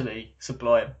utterly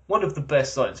sublime. One of the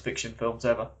best science fiction films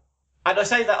ever. And I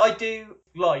say that I do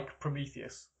like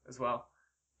Prometheus as well.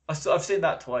 I've seen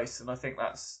that twice, and I think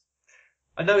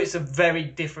I know it's a very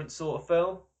different sort of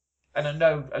film, and I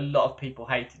know a lot of people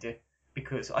hated it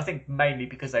because I think mainly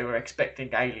because they were expecting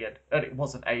Alien, and it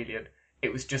wasn't Alien.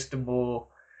 It was just a more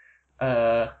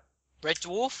Red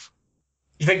Dwarf.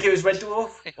 You think it was Red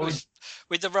Dwarf?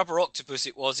 With the rubber octopus,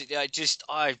 it was.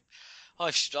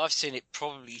 I've seen it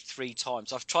probably 3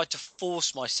 times. I've tried to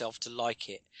force myself to like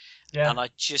it, and I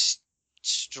just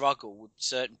struggle with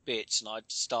certain bits, and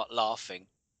I'd start laughing.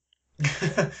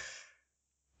 I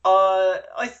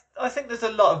think there's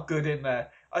a lot of good in there.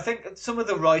 I think some of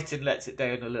the writing lets it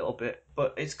down a little bit,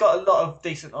 but it's got a lot of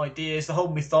decent ideas. The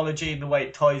whole mythology and the way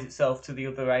it ties itself to the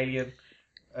other Alien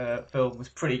film was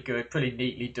pretty good, pretty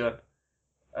neatly done.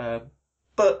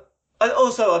 But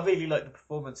I really like the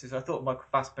performances. I thought Michael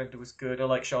Fassbender was good. I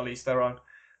like Charlize Theron.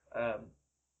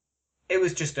 It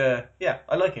was just I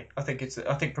like it. I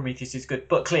think Prometheus is good,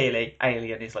 but clearly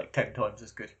Alien is 10 times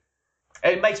as good.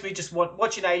 And it makes me just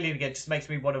watching Alien again. Just makes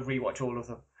me want to rewatch all of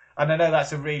them. And I know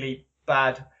that's a really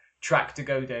bad track to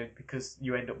go down because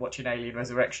you end up watching Alien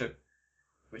Resurrection,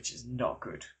 which is not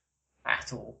good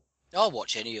at all. I'll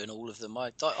watch any and all of them.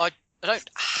 I don't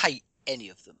hate any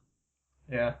of them.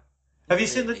 Yeah. Have you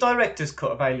seen the director's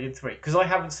cut of Alien 3? Because I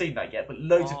haven't seen that yet, but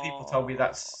loads of people told me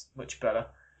that's much better.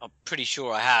 I'm pretty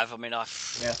sure I have. I mean,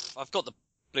 I've got the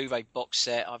Blu-ray box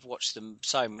set. I've watched them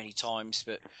so many times,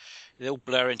 but they all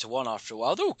blur into one after a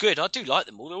while. They're all good. I do like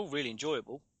them all. They're all really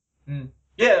enjoyable. Mm.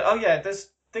 Yeah. Oh, yeah. There's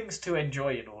things to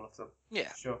enjoy in all of them.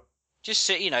 Yeah. Sure. Just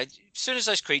as soon as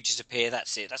those creatures appear,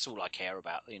 that's it. That's all I care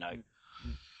about.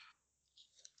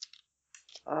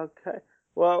 Okay.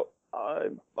 Well,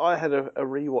 I had a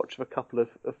rewatch of a couple of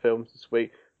films this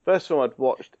week. First film I'd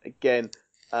watched again,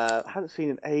 hadn't seen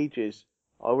in ages.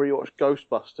 I rewatched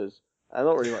Ghostbusters.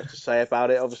 Not really much to say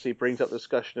about it. Obviously, it brings up the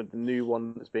discussion of the new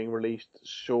one that's being released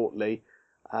shortly.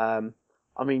 I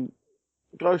mean,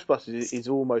 Ghostbusters is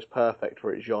almost perfect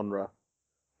for its genre,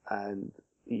 and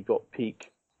you've got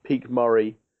peak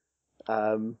Murray.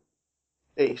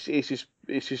 It's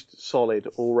just solid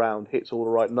all round, hits all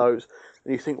the right notes,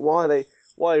 and you think why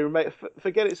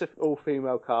forget it's an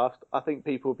all-female cast. I think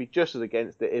people would be just as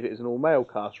against it if it was an all-male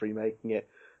cast remaking it,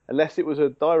 unless it was a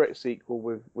direct sequel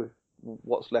with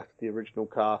what's left of the original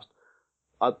cast.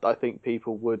 I think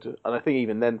people would, and I think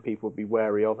even then people would be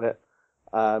wary of it.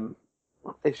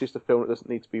 It's just a film that doesn't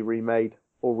need to be remade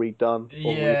or redone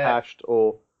or rehashed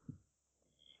or.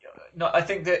 No, I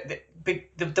think that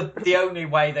the only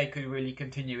way they could really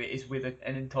continue it is with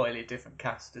an entirely different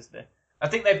cast, isn't it? I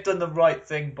think they've done the right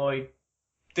thing by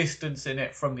distancing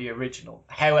it from the original.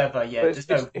 However, there's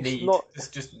no need.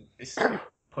 It's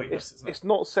pointless, isn't it? It's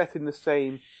not set in the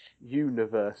same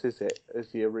universe, is it, as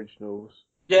the originals?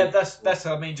 Yeah, that's what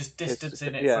I mean. Just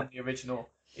distancing it from the original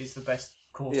is the best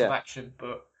course of action.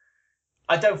 But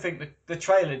I don't think the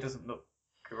trailer doesn't look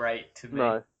great to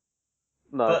me.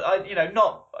 No.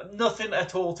 But nothing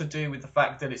at all to do with the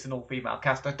fact that it's an all-female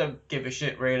cast. I don't give a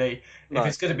shit really. No. If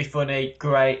it's going to be funny,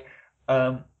 great.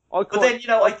 But then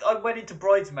I went into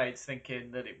Bridesmaids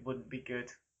thinking that it wouldn't be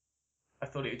good. I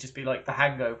thought it would just be like The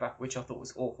Hangover, which I thought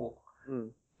was awful. Mm.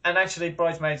 And actually,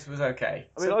 Bridesmaids was okay.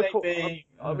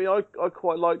 I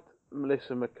quite liked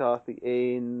Melissa McCarthy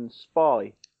in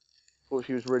Spy. Thought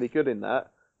she was really good in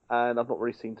that, and I've not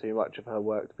really seen too much of her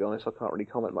work, to be honest. I can't really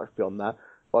comment much beyond that.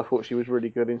 But I thought she was really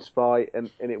good in Spy, and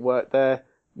it worked there.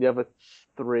 The other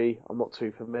three, I'm not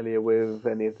too familiar with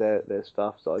any of their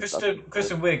stuff. So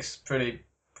Kristen Wiig's pretty,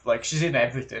 she's in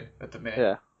everything at the minute.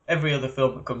 Yeah. Every other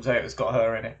film that comes out has got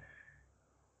her in it.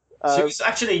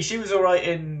 She was alright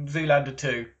in Zoolander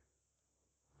 2,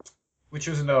 which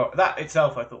was that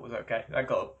itself I thought was okay. That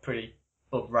got a pretty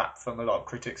bum rap from a lot of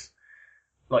critics,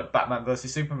 like Batman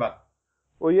vs Superman.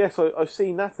 Well, yes, I've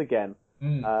seen that again,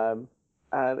 and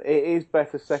it is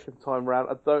better second time round.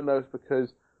 I don't know if it's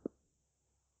because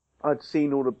I'd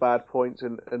seen all the bad points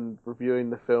and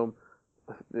reviewing the film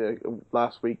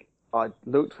last week. I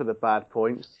looked for the bad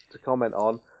points to comment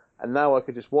on, and now I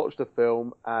could just watch the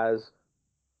film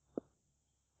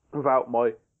without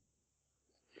my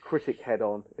critic head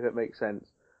on, if it makes sense.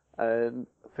 And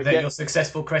forget your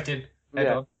successful cretin head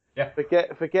on. Yeah.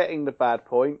 Forgetting the bad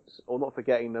points, or not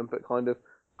forgetting them, but kind of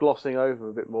glossing over them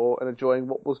a bit more and enjoying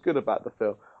what was good about the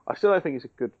film. I still don't think it's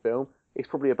a good film. It's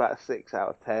probably about a 6 out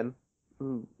of 10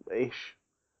 ish.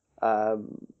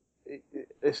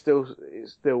 It's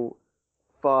still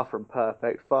far from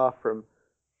perfect. Far from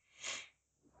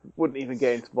wouldn't even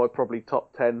get into my probably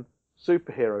top 10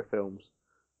 superhero films.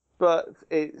 But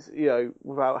it's,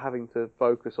 without having to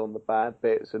focus on the bad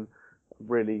bits and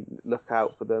really look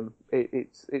out for them,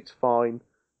 it's fine.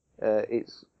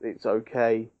 It's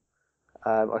okay.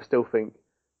 I still think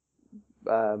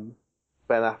Ben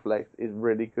Affleck is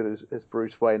really good as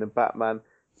Bruce Wayne and Batman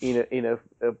in a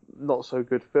not so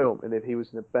good film. And if he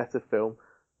was in a better film,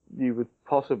 you would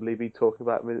possibly be talking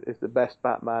about him as the best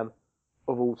Batman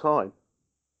of all time.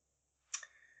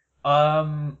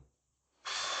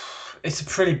 It's a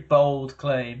pretty bold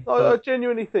claim. I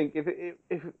genuinely think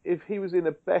if he was in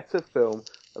a better film,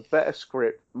 a better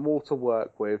script, more to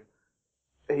work with,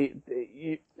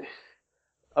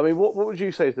 what would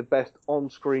you say is the best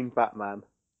on-screen Batman?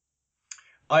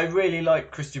 I really like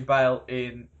Christian Bale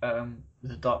in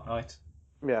The Dark Knight.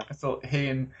 Yeah. I thought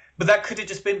but that could have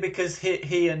just been because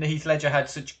he and Heath Ledger had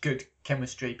such good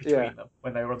chemistry between them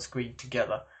when they were on screen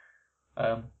together.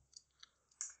 But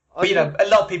a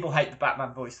lot of people hate the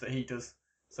Batman voice that he does.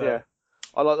 So. Yeah,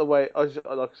 I like the way, like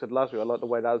I said last week, I like the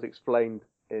way that was explained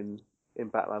in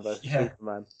Batman vs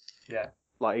Superman. Yeah.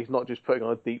 Like, he's not just putting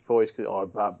on a deep voice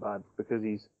Batman, because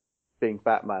he's being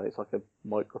Batman. It's like a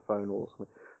microphone or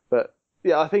something. But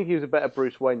yeah, I think he was a better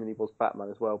Bruce Wayne than he was Batman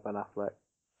as well, Ben Affleck.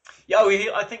 Yeah,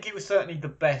 I think he was certainly the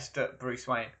best at Bruce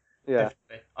Wayne. Yeah.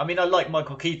 Definitely. I mean, I like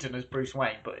Michael Keaton as Bruce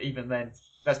Wayne, but even then,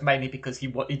 that's mainly because he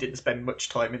didn't spend much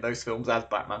time in those films as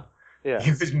Batman. Yeah.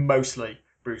 He was mostly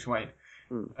Bruce Wayne.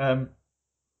 Mm.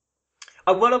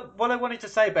 What I wanted to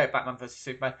say about Batman vs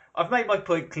Superman, I've made my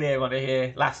point clear on it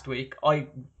here last week. I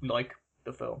like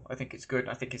the film. I think it's good.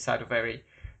 I think it's had a very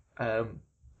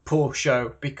poor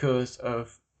show because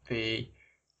of the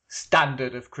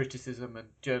standard of criticism and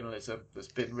journalism that's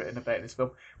been written about this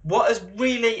film. What has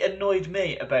really annoyed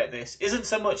me about this isn't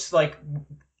so much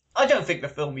I don't think the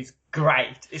film is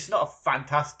great. It's not a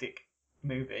fantastic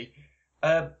movie.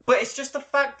 But it's just the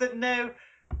fact that now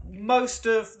most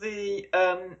of the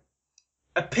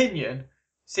opinion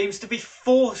seems to be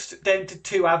forced down to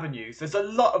two avenues. There's a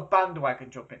lot of bandwagon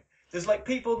jumping. There's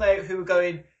people now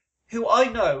who I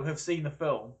know have seen the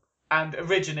film and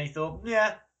originally thought,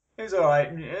 yeah, it was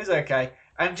alright, it was okay,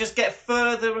 and just get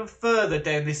further and further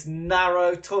down this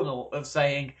narrow tunnel of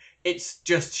saying it's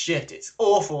just shit, it's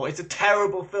awful, it's a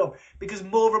terrible film, because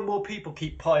more and more people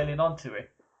keep piling onto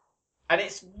it. And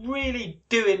it's really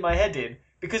doing my head in,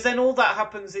 because then all that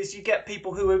happens is you get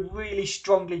people who are really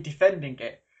strongly defending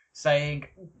it, saying,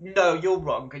 no, you're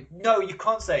wrong, no, you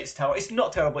can't say it's terrible, it's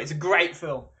not terrible, it's a great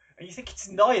film. And you think it's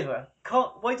neither.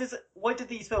 Why do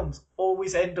these films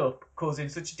always end up causing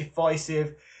such a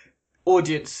divisive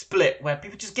audience split where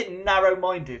people just get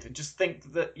narrow-minded and just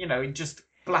think that, in just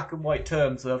black and white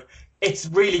terms of it's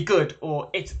really good or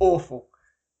it's awful.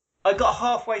 I got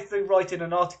halfway through writing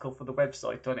an article for the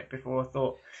website on it before I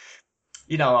thought,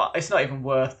 it's not even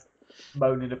worth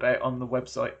moaning about on the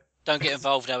website. Don't get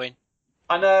involved, Owen.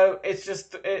 I know, it's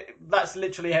just, that's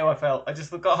literally how I felt. I just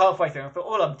got halfway through and I thought,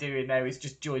 all I'm doing now is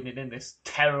just joining in this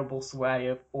terrible sway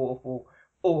of awful,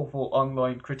 awful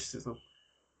online criticism,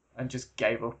 and just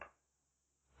gave up.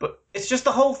 But it's just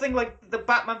the whole thing, like the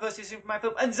Batman versus Superman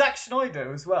film, and Zack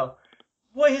Snyder as well.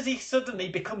 Why has he suddenly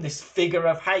become this figure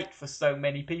of hate for so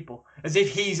many people? As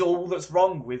if he's all that's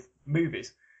wrong with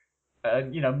movies.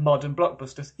 Modern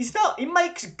blockbusters. He's not. He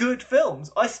makes good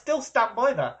films. I still stand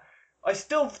by that. I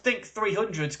still think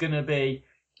 300's going to be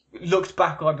looked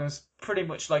back on as pretty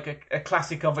much like a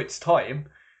classic of its time,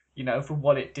 for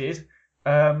what it did.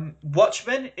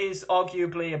 Watchmen is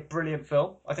arguably a brilliant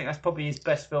film. I think that's probably his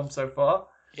best film so far.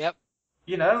 Yep.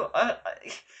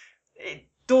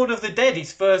 Dawn of the Dead,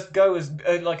 his first go as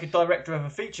like a director of a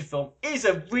feature film, is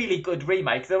a really good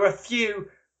remake. There are a few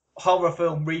horror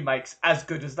film remakes as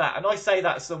good as that, and I say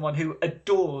that as someone who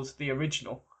adores the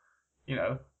original.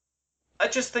 I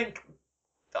just think,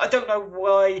 I don't know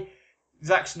why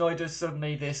Zack Snyder's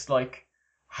suddenly this like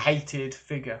hated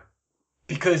figure,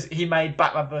 because he made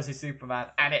Batman vs Superman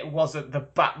and it wasn't the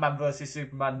Batman vs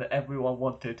Superman that everyone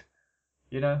wanted.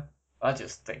 I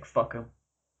just think fuck him.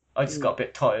 I just got a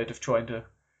bit tired of trying to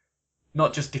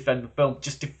not just defend the film,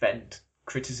 just defend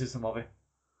criticism of it.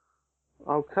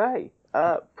 Okay.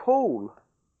 Paul.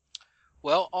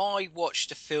 Well, I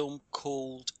watched a film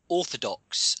called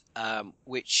Orthodox,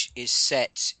 which is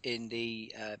set in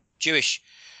the Jewish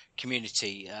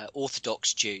community,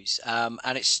 Orthodox Jews,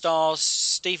 and it stars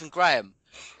Stephen Graham,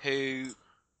 who,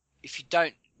 if you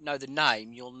don't know the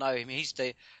name, you'll know him. He's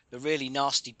the really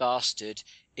nasty bastard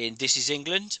in This Is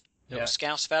England, little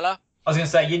Scouse fella. I was going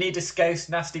to say, you need a Scouse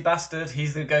nasty bastard.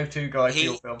 He's the go-to guy for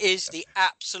your film. He is the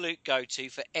absolute go-to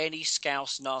for any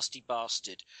Scouse nasty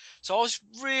bastard. So I was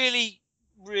really,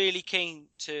 really keen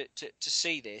to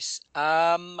see this.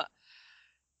 The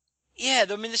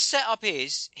setup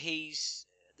is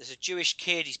there's a Jewish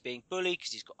kid. He's being bullied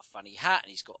because he's got a funny hat and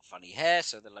he's got funny hair,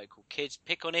 so the local kids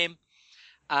pick on him.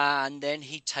 And then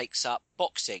he takes up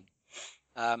boxing.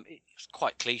 It's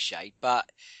quite cliche, but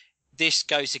this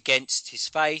goes against his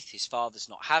faith. His father's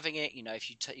not having it. If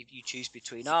you choose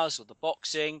between us or the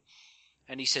boxing,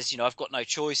 and he says, I've got no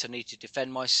choice. I need to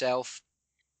defend myself.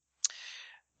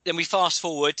 Then we fast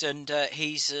forward, and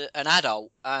he's an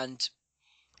adult, and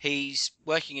he's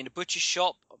working in a butcher's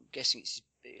shop. I'm guessing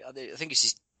I think it's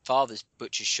his father's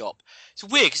butcher's shop. It's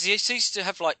weird because he seems to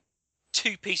have like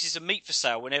 2 pieces of meat for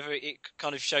sale whenever it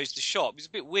kind of shows the shop. It's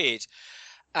a bit weird,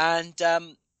 and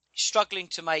struggling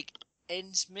to make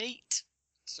ends meet.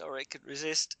 Sorry, I couldn't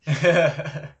resist.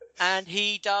 And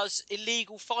he does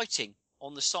illegal fighting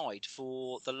on the side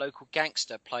for the local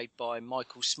gangster played by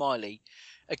Michael Smiley.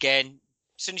 Again,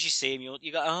 as soon as you see him,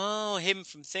 you go, oh, him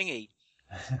from Thingy.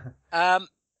 And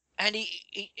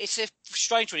it's a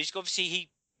strange one. He's obviously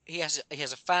he has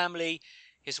a family,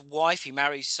 his wife. He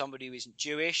marries somebody who isn't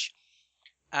Jewish,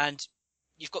 and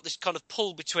you've got this kind of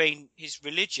pull between his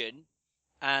religion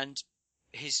and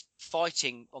his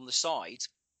fighting on the side,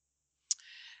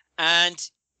 and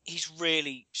he's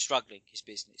really struggling his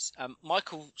business.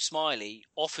 Michael Smiley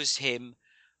offers him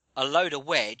a load of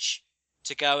wedge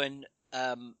to go and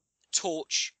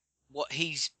torch what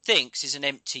he thinks is an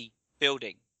empty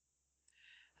building,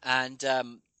 and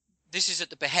this is at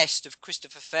the behest of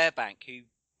Christopher Fairbank,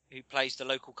 who plays the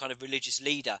local kind of religious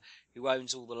leader who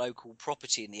owns all the local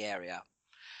property in the area.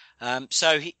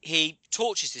 So he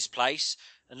torches this place,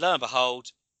 and lo and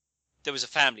behold, there was a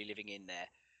family living in there.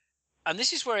 And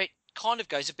this is where it kind of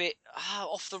goes a bit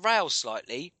off the rails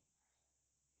slightly.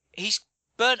 He's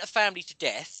burnt a family to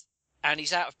death, and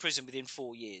he's out of prison within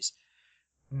 4 years.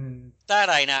 That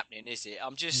ain't happening, is it?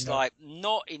 I'm just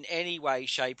not in any way,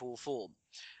 shape or form.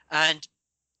 And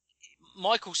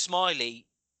Michael Smiley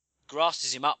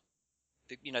grasses him up.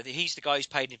 He's the guy who's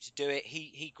paid him to do it.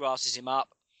 He grasses him up.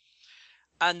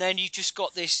 And then you've just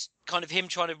got this kind of him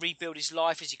trying to rebuild his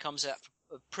life as he comes out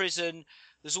of prison.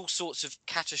 There's all sorts of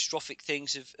catastrophic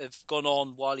things have gone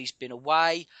on while he's been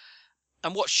away.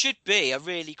 And what should be a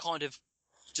really kind of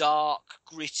dark,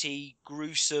 gritty,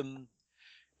 gruesome,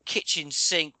 kitchen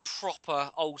sink, proper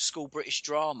old school British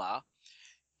drama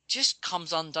just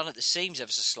comes undone at the seams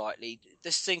ever so slightly.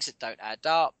 There's things that don't add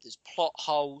up. There's plot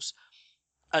holes.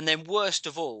 And then worst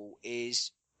of all is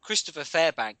Christopher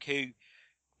Fairbank, who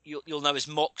you'll know as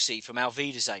Moxie from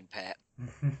Alvida's Aim Pet,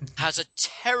 has a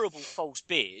terrible false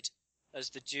beard as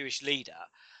the Jewish leader.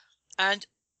 And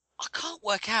I can't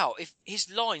work out if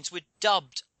his lines were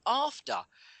dubbed after,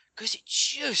 because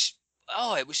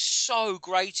it was so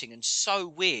grating and so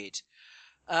weird.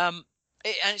 And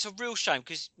it's a real shame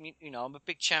because, I'm a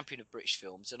big champion of British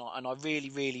films and I really,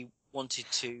 really wanted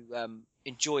to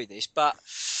enjoy this. But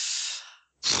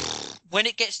when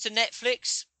it gets to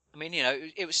Netflix,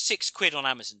 it was £6 on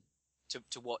Amazon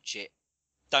to watch it.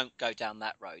 Don't go down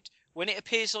that road. When it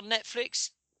appears on Netflix,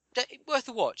 worth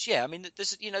a watch. Yeah, I mean,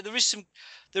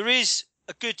 there is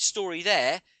a good story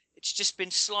there. It's just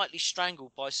been slightly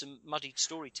strangled by some muddied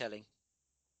storytelling.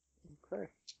 Okay.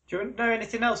 Do you know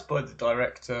anything else by the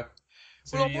director?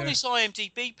 Well, I'm on his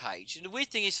IMDb page, and the weird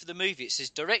thing is for the movie, it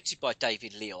says directed by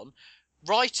David Leon,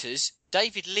 writers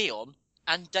David Leon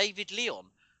and David Leon.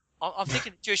 I'm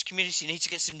thinking the Jewish community needs to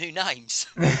get some new names.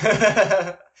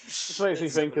 This makes me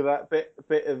think of that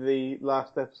bit of the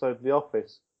last episode of The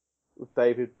Office with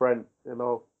David Brent. I'm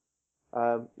my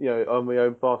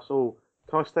own boss. Oh,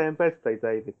 can I stay in bed today,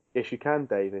 David? Yes, you can,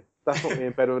 David. That's not me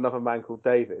in bed with another man called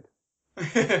David.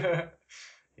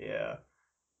 Yeah.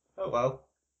 Oh well.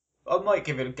 I might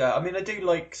give it a go. I mean, I do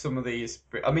like some of these.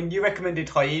 I mean, you recommended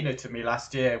Hyena to me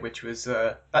last year, which was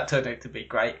that turned out to be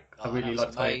great. I really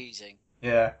liked Hyena. Amazing.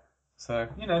 Yeah. So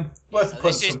worth a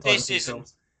punt sometimes.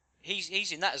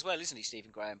 He's in that as well, isn't he,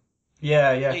 Stephen Graham?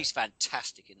 Yeah. He's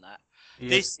fantastic in that.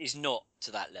 This is not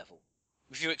to that level.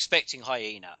 If you're expecting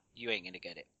Hyena, you ain't gonna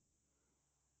get it.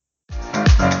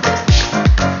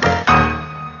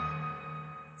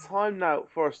 Time now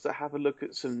for us to have a look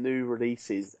at some new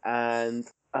releases, and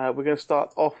we're going to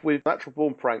start off with Natural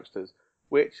Born Pranksters,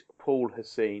 which Paul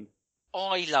has seen.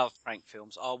 I love prank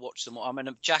films. I'll watch them all. I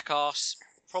mean, Jackass,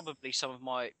 probably some of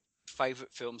my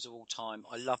favourite films of all time.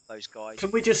 I love those guys.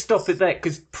 Can we just stop it there?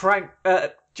 Because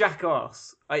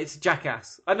Jackass, it's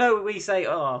Jackass. I know we say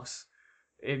arse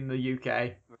in the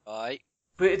UK, Right.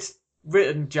 but it's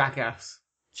written Jackass.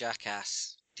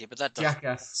 Jackass. Yeah, but that doesn't.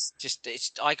 Jackass.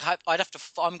 I'm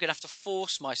gonna have to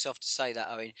force myself to say that,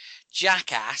 Owen.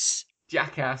 Jackass.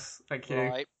 Jackass. Thank you.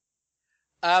 Right.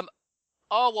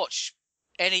 I'll watch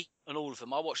any and all of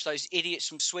them. I watch those idiots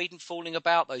from Sweden falling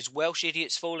about, those Welsh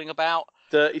idiots falling about.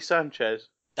 Dirty Sanchez.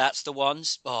 That's the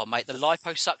ones. Oh, mate, the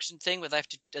liposuction thing where they have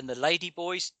to, and the lady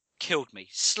boys killed me,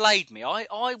 slayed me.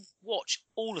 I watch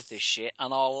all of this shit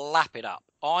and I'll lap it up.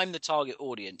 I'm the target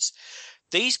audience.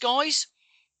 These guys,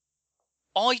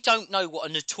 I don't know what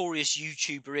a notorious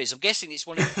YouTuber is. I'm guessing it's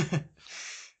one of.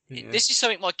 Yeah. This is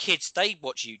something my kids, they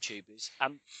watch YouTubers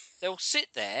and they'll sit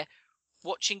there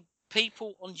watching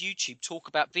people on YouTube talk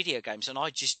about video games, and I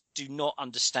just do not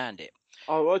understand it.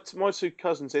 Oh, my two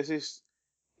cousins. This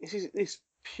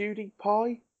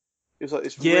PewDiePie. It was like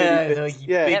this. Yeah, really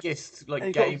the biggest and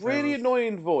he's game. got a really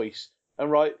annoying voice. And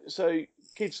right, so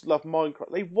kids love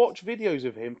Minecraft. They watch videos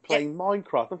of him playing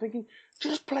Minecraft. I'm thinking,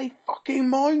 just play fucking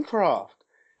Minecraft.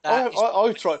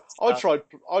 I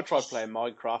tried playing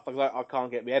Minecraft. I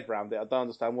can't get my head around it. I don't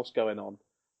understand what's going on.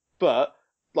 But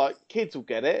like, kids will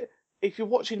get it. If you're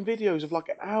watching videos of like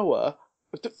an hour,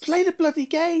 play the bloody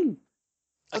game.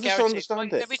 I just don't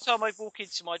understand it. Every time I walk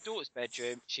into my daughter's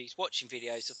bedroom, she's watching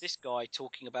videos of this guy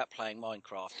talking about playing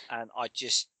Minecraft, and I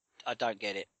don't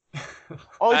get it.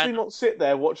 I do not sit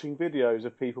there watching videos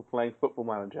of people playing Football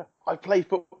Manager. I play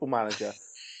Football Manager.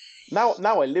 Now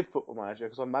I live Football Manager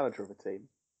because I'm manager of a team.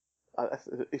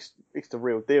 It's the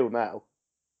real deal now.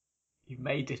 You've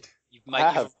made it. You've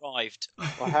arrived.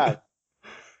 I have.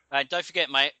 And don't forget,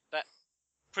 mate, that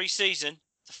pre-season,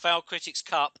 the Foul Critics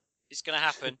Cup is going to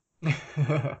happen.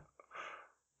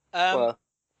 Well,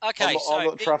 okay, I'm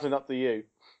not travelling up to you.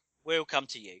 We'll come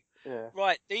to you. Yeah.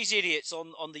 Right, these idiots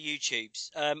on the YouTubes.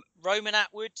 Roman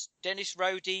Atwood, Dennis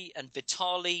Rohde, and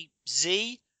Vitali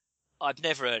Z. I've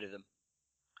never heard of them.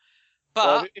 But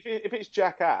well, if it's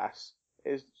Jackass,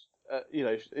 is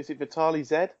it Vitali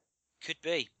Z? Could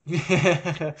be.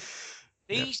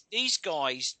 These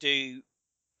guys do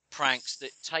pranks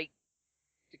that take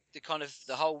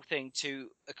the whole thing to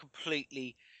a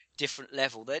completely different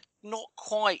level. They're not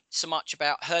quite so much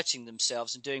about hurting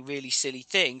themselves and doing really silly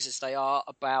things as they are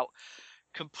about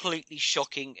completely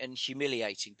shocking and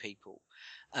humiliating people.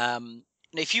 And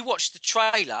if you watch the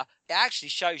trailer, it actually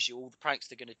shows you all the pranks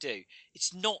they're going to do.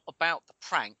 It's not about the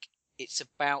prank, it's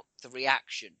about the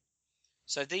reaction.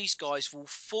 So these guys will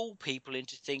fool people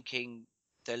into thinking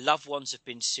their loved ones have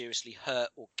been seriously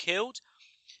hurt or killed.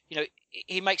 You know,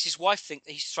 he makes his wife think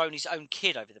that he's thrown his own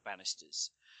kid over the banisters.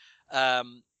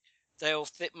 They'll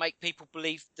make people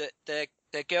believe that their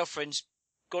girlfriend's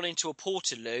gone into a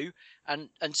portaloo and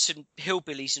some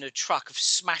hillbillies in a truck have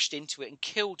smashed into it and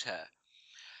killed her.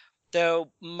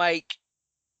 They'll make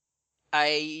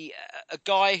a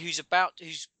guy whose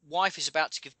wife is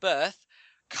about to give birth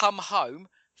come home,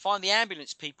 find the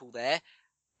ambulance people there,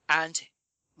 and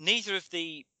neither of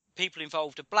the people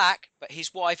involved are black, but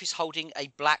his wife is holding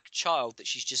a black child that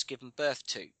she's just given birth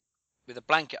to with a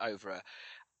blanket over her.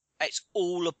 It's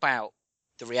all about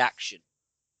the reaction.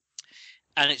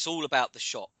 And it's all about the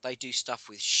shock. They do stuff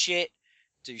with shit,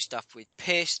 do stuff with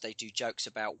piss, they do jokes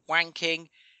about wanking.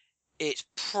 It's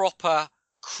proper,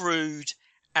 crude,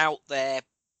 out there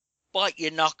bite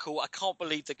your knuckle. I can't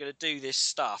believe they're going to do this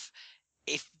stuff.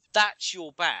 If that's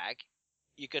your bag,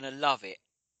 you're going to love it.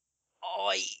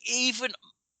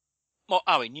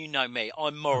 Owen, you know me.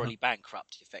 I'm morally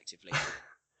bankrupt, effectively.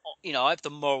 I have the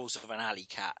morals of an alley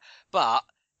cat. But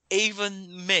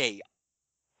even me,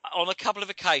 on a couple of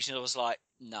occasions, I was like,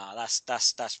 "No,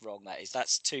 that's wrong.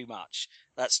 That's too much.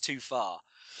 That's too far."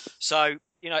 So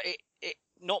it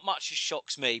not much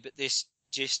shocks me, but this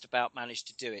just about managed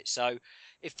to do it. So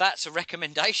if that's a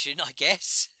recommendation, I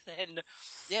guess, then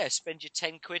yeah, spend your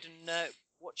 £10 and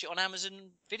watch it on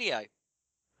Amazon Video.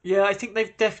 Yeah, I think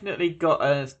they've definitely got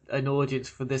an audience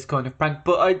for this kind of prank,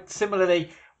 but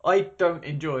I don't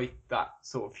enjoy that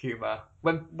sort of humour.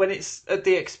 When it's at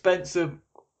the expense of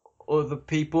other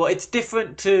people, it's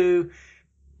different to,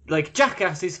 like,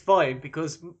 Jackass is fine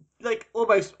because, like,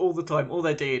 almost all the time, all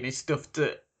they're doing is stuff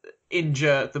to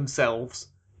injure themselves,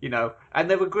 and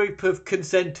they're a group of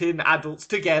consenting adults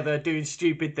together doing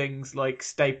stupid things like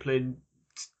stapling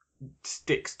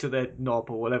sticks to their knob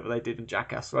or whatever they did in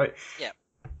Jackass, right? Yeah.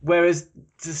 Whereas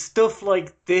the stuff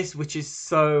like this, which is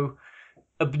so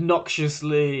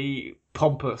obnoxiously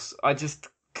pompous, I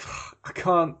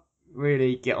can't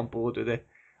really get on board with it.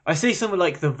 I see some of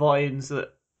like the vines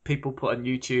that people put on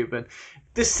YouTube, and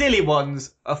the silly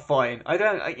ones are fine.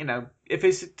 If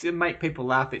it's to make people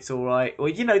laugh, it's all right. Or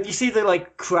you see the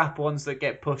like crap ones that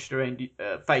get pushed around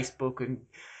Facebook and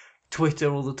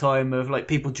Twitter all the time of like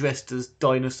people dressed as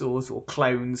dinosaurs or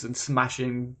clowns and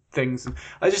smashing things. And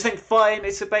I just think, fine,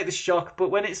 it's about the shock, but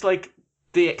when it's like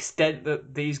the extent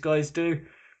that these guys do,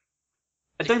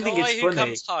 I don't think it's funny. The guy who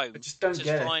comes home I just don't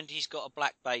to find he's got a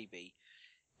black baby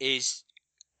he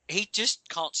just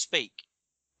can't speak.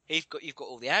 You've got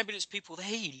all the ambulance people there.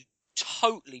 He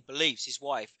totally believes his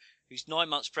wife, who's 9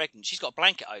 months pregnant, she's got a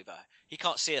blanket over her. He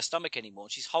can't see her stomach anymore,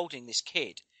 and she's holding this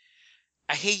kid.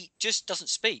 And he just doesn't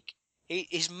speak.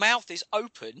 His mouth is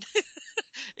open.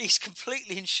 He's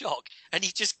completely in shock, and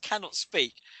he just cannot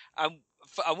speak. And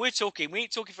we ain't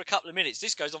talking for a couple of minutes.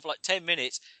 This goes on for like 10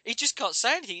 minutes. He just can't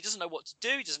say anything. He doesn't know what to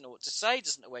do. He doesn't know what to say. He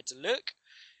doesn't know where to look.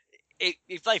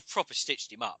 If they've proper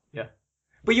stitched him up. Yeah.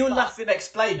 But you're laughing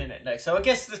explaining it now, so I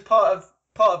guess there's part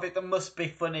of it that must be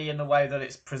funny in the way that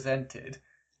it's presented.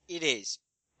 It is.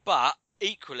 But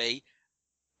equally,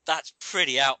 that's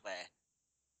pretty out there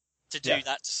to do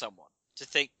that to someone. To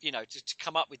think, to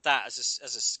come up with that as a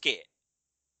skit.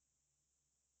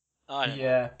 I don't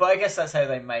know. But I guess that's how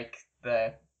they make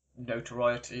their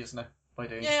notoriety, isn't it? By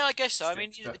doing I guess so. I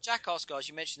mean, the Jackass guys,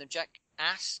 you mentioned them,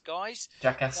 Jackass guys.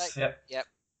 Jackass, Yep.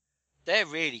 They're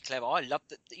really clever. I love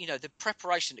the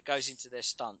preparation that goes into their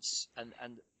stunts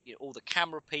and all the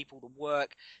camera people, the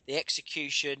work, the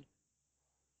execution.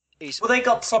 Well, they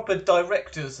got proper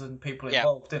directors and people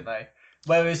involved, didn't they?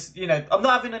 Whereas, I'm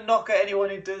not having a knock at anyone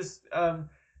who does.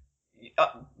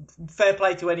 Fair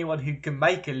play to anyone who can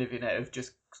make a living out of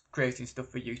just creating stuff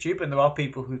for YouTube, and there are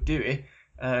people who do it,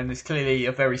 and it's clearly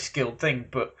a very skilled thing.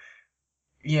 But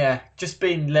just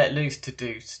being let loose to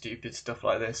do stupid stuff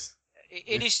like this.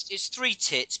 It's three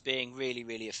tits being really,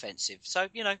 really offensive. So,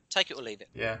 take it or leave it.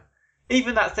 Yeah.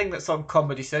 Even that thing that's on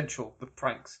Comedy Central, the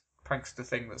prankster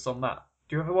thing that's on that.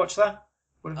 Do you ever watch that?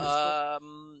 I can't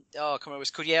remember what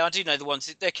it's called. Yeah, I do know the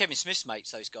ones. They're Kevin Smith's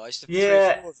mates, those guys.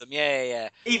 Yeah. 3 or 4 of them. Yeah.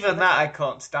 Even that I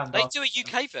can't stand They up. do a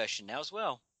UK version now as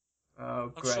well. Oh, I'm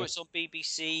great. sure it's on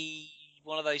BBC,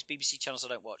 one of those BBC channels I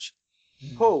don't watch.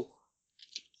 Paul,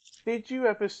 did you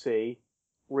ever see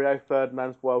Rio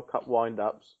Ferdinand's World Cup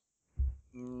wind-ups?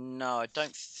 No, I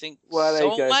don't think well, there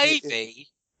so. You go. Maybe.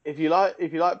 If you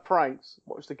like pranks,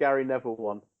 watch the Gary Neville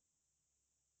one.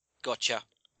 Gotcha.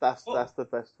 That's the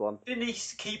best one. Didn't he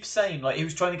keep saying, like, he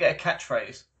was trying to get a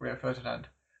catchphrase, Rio Ferdinand?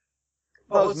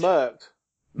 That was murked.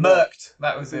 Murked,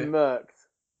 that was it. Murked.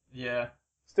 Yeah.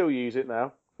 Still use it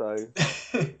now, so...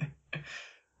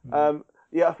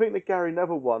 I think the Gary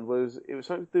Neville one was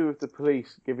something to do with the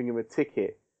police giving him a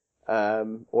ticket,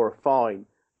 or a fine,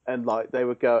 and like they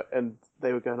were going,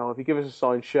 oh, if you give us a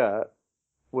signed shirt,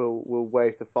 we'll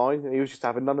waive the fine. And he was just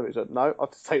having none of it. He's like, no,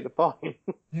 I'll just take the fine.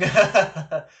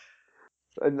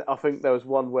 And I think there was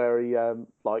one where he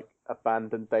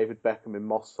abandoned David Beckham in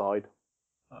Moss Side.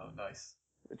 Oh, nice.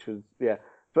 Which was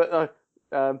but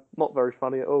not very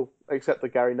funny at all, except the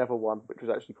Gary Neville one, which was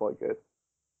actually quite good.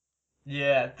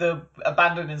 Yeah, the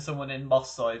abandoning someone in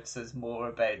Moss Side says more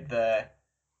about their,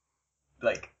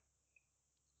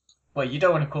 you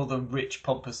don't want to call them rich,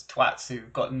 pompous twats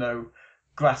who've got no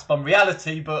grasp on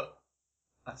reality, but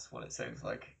that's what it sounds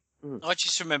like. I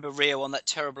just remember Rio on that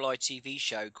terrible ITV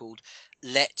show called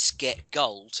Let's Get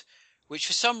Gold, which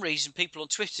for some reason people on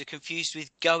Twitter confused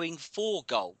with Going for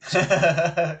Gold.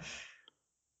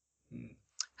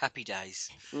 Happy days.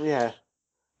 Yeah,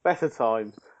 better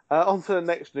times. On to the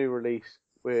next new release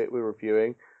we're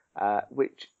reviewing,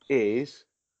 which is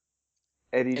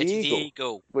Eddie the Eddie the Eagle,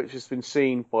 Eagle. which has been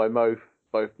seen by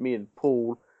both me and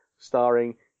Paul,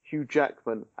 starring Hugh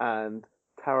Jackman and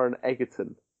Taron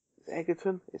Egerton.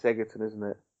 Egerton? It's Egerton, isn't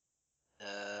it?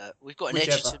 We've got an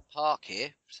Whichever. Edgerton Park here,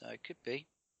 so it could be.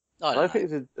 I I don't know.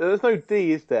 think there's no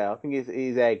D, is there? I think it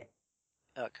is Egg.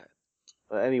 Okay.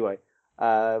 But anyway,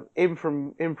 in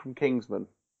from Kingsman.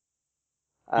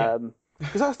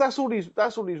 Because that's all he's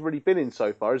really been in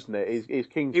so far, isn't it? Is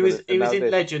Kingsman? He was and now in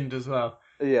this. Legend as well.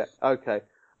 Yeah. Okay.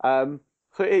 So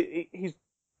he's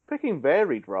picking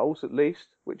varied roles at least,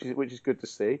 which is good to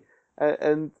see,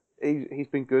 and he's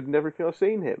been good in everything I've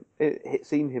seen him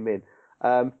in.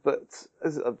 But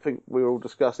as I think we were all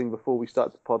discussing before we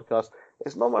started the podcast,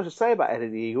 there's not much to say about Eddie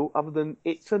the Eagle other than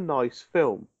it's a nice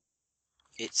film.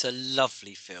 It's a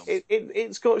lovely film.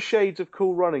 It's got shades of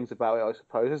Cool Runnings about it, I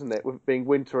suppose, hasn't it? With it being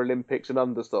Winter Olympics and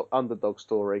underdog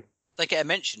story. They get a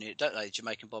mention in it, don't they? The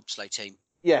Jamaican bobsleigh team.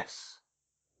 Yes.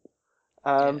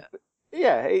 Yeah.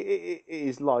 It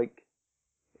is like,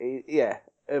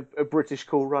 a British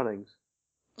Cool Runnings.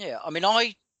 Yeah, I mean,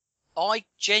 I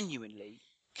genuinely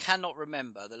cannot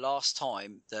remember the last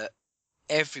time that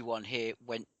everyone here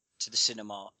went to the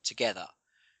cinema together.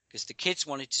 Because the kids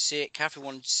wanted to see it, Catherine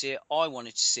wanted to see it, I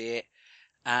wanted to see it,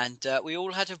 and we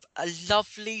all had a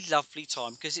lovely, lovely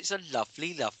time because it's a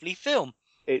lovely, lovely film.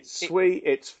 It's sweet,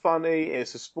 it's funny,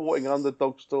 it's a sporting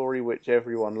underdog story which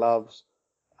everyone loves.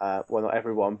 Well, not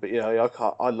everyone, but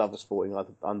I love a sporting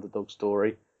underdog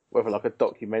story, whether like a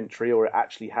documentary or it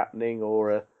actually happening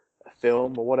or a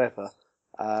film or whatever.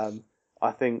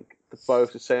 I think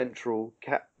both central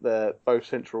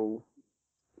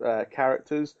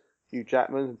characters, Hugh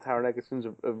Jackman and Taron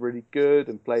Egerton, are really good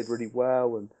and played really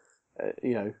well, and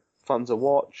fun to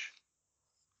watch.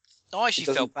 I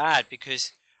actually felt bad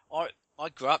because I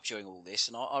grew up during all this,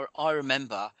 and I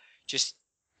remember just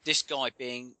this guy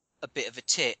being a bit of a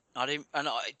tit.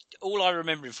 All I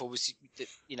remember him for was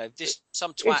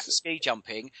some twat ski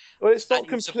jumping. Well, it's not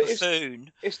a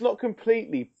buffoon. It's not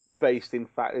completely based in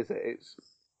fact, is it?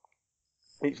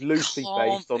 It's loosely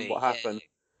based on what happened.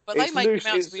 But they make him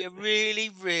out to be a really,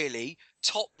 really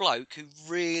top bloke who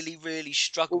really, really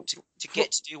struggled to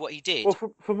get to do what he did.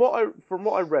 Well, from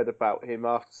what I read about him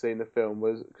after seeing the film,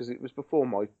 was because it was before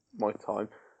my time,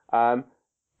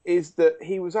 is that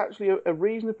he was actually a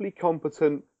reasonably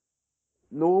competent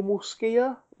normal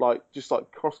skier, just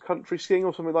like cross country skiing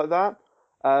or something like that.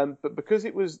 But because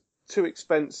it was too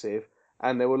expensive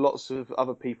and there were lots of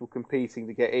other people competing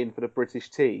to get in for the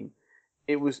British team,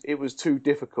 it was too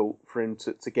difficult for him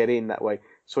to get in that way.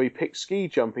 So he picked ski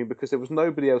jumping because there was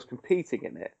nobody else competing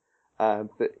in it.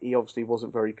 But he obviously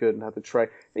wasn't very good and had to train.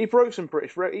 He broke some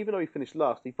British records, even though he finished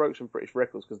last. He broke some British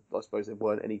records because I suppose there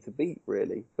weren't any to beat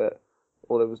really,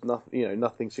 or there was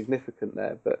nothing significant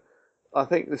there. But I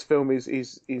think this film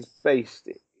is based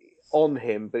on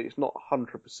him, but it's not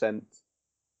 100%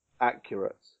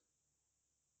 accurate.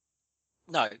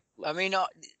 No, I mean,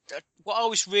 what I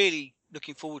was really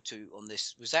looking forward to on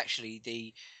this was actually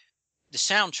the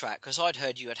soundtrack, because I'd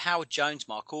heard you had Howard Jones,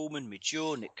 Mark Allman, Midge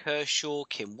Ure, Nick Kershaw,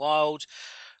 Kim Wilde,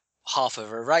 half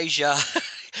of Erasure,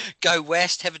 Go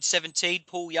West, Heaven 17,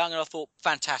 Paul Young, and I thought,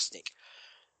 fantastic.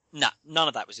 No, none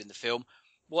of that was in the film.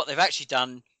 What they've actually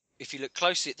done, if you look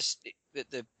closely at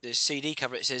the CD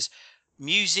cover, it says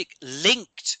music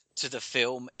linked to the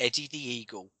film Eddie the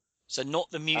Eagle. So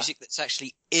not the music that's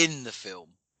actually in the film.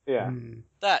 Yeah.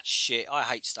 That's shit. I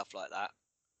hate stuff like that.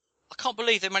 I can't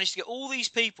believe they managed to get all these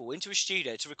people into a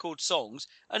studio to record songs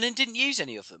and then didn't use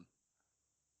any of them.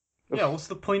 Yeah, what's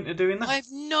the point of doing that? I have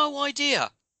no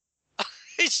idea.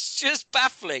 It's just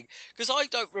baffling because I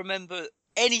don't remember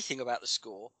anything about the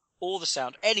score or the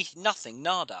sound, anything, nothing,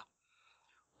 nada.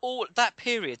 All that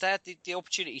period, they had the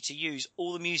opportunity to use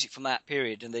all the music from that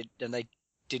period, and they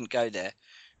didn't go there.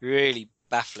 Really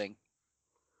baffling.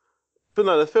 But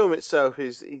no, the film itself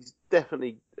is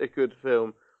definitely a good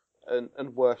film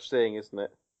and worth seeing, isn't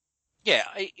it? Yeah,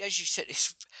 as you said,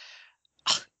 it's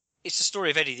the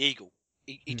story of Eddie the Eagle.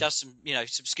 He does some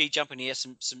ski jumping. He has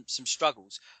some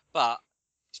struggles, but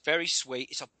it's very sweet.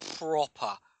 It's a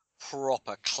proper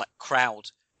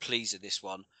crowd pleaser. This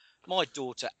one, my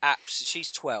daughter,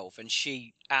 she's 12, and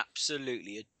she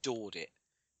absolutely adored it.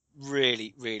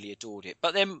 Really, really adored it.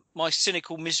 But then my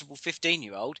cynical, miserable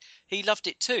 15-year-old, he loved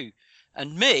it too.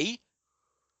 And me,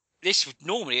 this would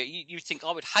normally, you'd think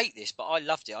I would hate this, but I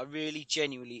loved it. I really,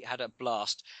 genuinely had a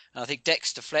blast. And I think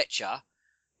Dexter Fletcher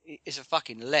is a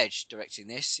fucking ledge directing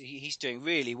this. He's doing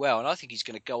really well, and I think he's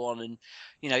going to go on and,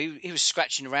 he was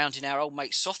scratching around in our old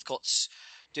mate Sothcott's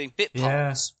doing bit Yeah,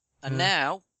 parts, and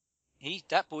now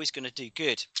that boy's going to do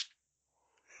good.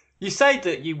 You say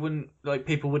that you wouldn't like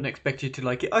people wouldn't expect you to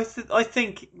like it. I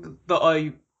think that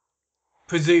I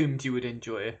presumed you would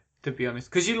enjoy it, to be honest,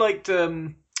 because you liked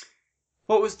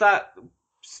what was that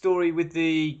story with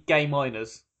the gay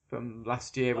miners from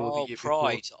last year or the year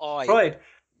Pride! before? Pride.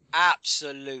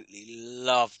 Absolutely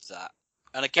loved that,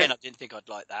 and again, I didn't think I'd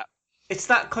like that. It's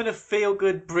that kind of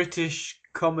feel-good British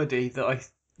comedy that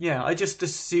I just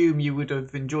assume you would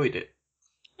have enjoyed it.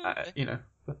 Okay.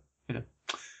 But, Are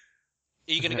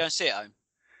you going to go and see it at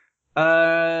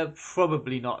home?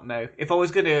 Probably not. No. If I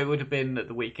was gonna, it would have been at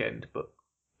the weekend. But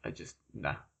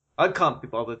I can't be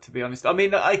bothered, to be honest. I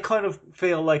mean, I kind of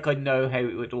feel like I know how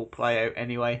it would all play out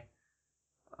anyway.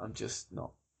 I'm just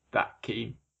not that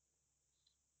keen.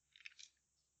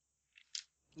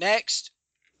 Next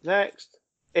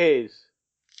is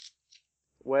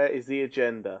where is the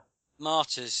agenda?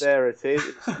 Martyrs. There it is.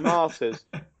 It's Martyrs,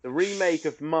 the remake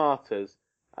of Martyrs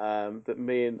that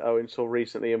me and Owen saw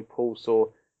recently, and Paul saw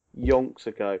yonks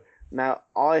ago. Now,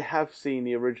 I have seen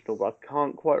the original, but I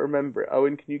can't quite remember it.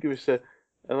 Owen, can you give us an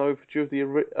overview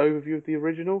of the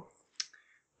original?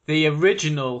 The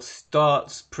original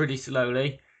starts pretty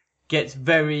slowly, gets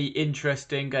very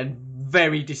interesting and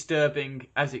very disturbing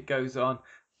as it goes on,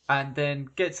 and then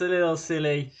gets a little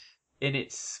silly in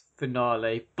its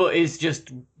finale, but is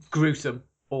just gruesome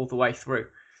all the way through.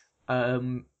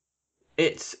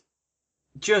 It's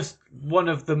just one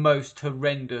of the most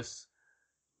horrendous,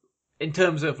 in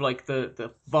terms of like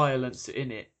the violence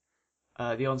in it,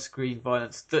 the on-screen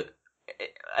violence,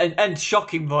 and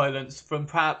shocking violence from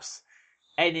perhaps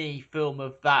any film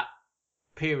of that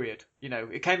period.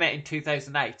 It came out in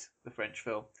 2008, the French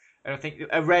film. And I think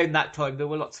around that time there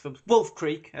were lots of films. Wolf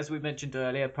Creek, as we mentioned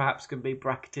earlier, perhaps can be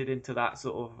bracketed into that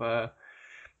sort of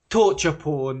torture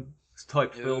porn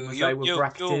type film, as they were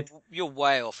bracketed. You're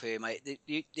way off here, mate.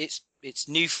 It's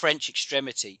New French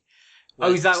Extremity.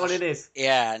 Oh, is that what it is?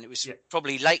 Yeah, and it was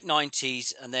probably late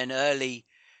 90s and then early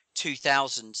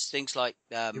 2000s. Things like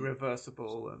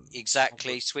Irreversible. And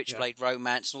exactly, Switchblade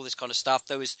Romance and all this kind of stuff.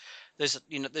 There's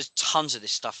tons of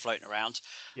this stuff floating around.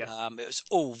 Yeah. It was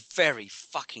all very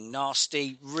fucking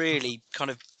nasty, really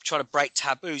kind of trying to break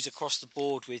taboos across the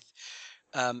board with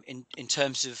in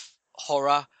terms of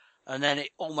horror, and then it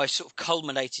almost sort of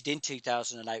culminated in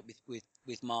 2008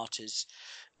 with Martyrs.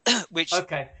 Which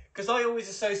because I always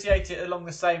associate it along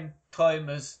the same time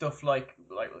as stuff like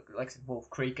Wolf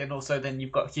Creek, and also then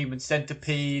you've got Human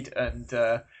Centipede and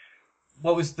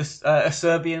what was this a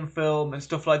Serbian film and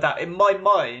stuff like that. In my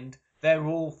mind, they're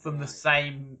all from the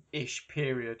same-ish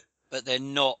period, but they're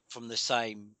not from the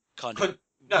same kind of.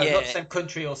 Not the same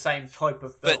country or same type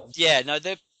of film. But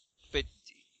But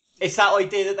it's that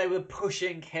idea that they were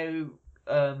pushing how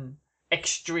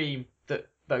extreme that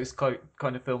those kind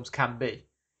of films can be.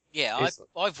 Yeah,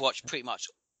 I've watched pretty much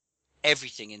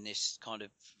everything in this kind of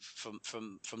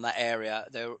from that area.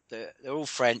 They're all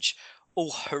French,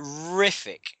 all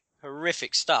horrific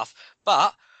stuff,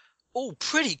 but all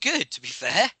pretty good, to be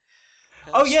fair.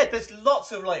 Oh yeah, there's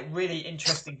lots of like really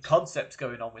interesting concepts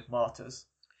going on with Martyrs.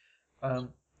 The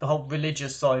whole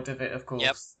religious side of it, of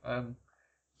course,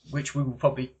 which we will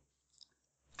probably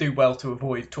do well to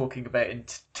avoid talking about in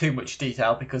too much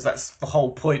detail, because that's the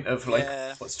whole point of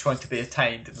what's trying to be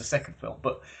attained in the second film.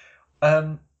 But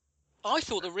I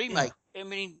thought the remake, I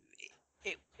mean,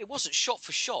 it wasn't shot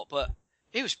for shot, but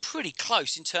it was pretty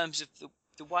close in terms of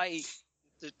the way,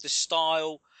 the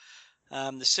style, the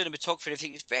cinematography and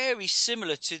everything. It's very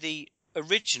similar to the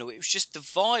original. It was just the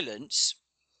violence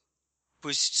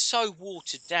was so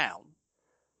watered down.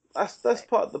 That's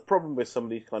part of the problem with some of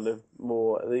these kind of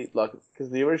more because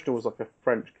the original was like a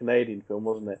French-Canadian film,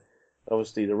 wasn't it?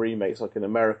 Obviously, the remake's like an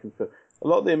American film. A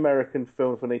lot of the American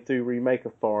films, when they do remake a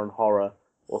foreign horror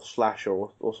or slasher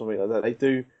or something like that, they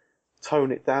do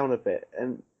tone it down a bit,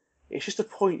 and it's just a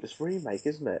pointless remake,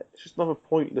 isn't it? It's just another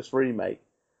pointless remake.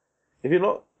 If you're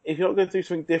not going to do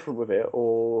something different with it,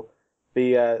 or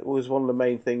was one of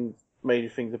the major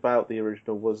things about the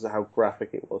original was how graphic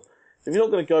it was. If you're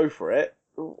not going to go for it,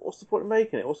 what's the point of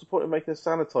making it? What's the point of making a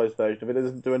sanitized version if it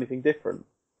doesn't do anything different?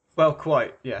 Well,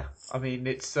 quite, yeah. I mean,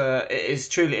 it is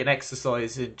truly an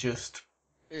exercise in just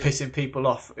pissing people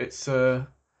off. There's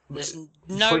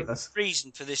no pointless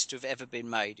reason for this to have ever been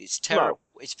made. It's terrible.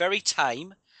 No. It's very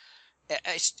tame.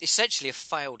 It's essentially a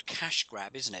failed cash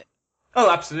grab, isn't it?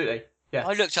 Oh, absolutely. Yeah.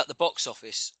 I looked up the box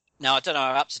office. Now, I don't know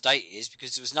how up to date it is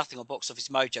because there was nothing on Box Office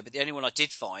Mojo, but the only one I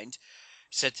did find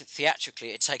said that theatrically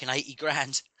it had taken 80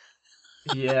 grand.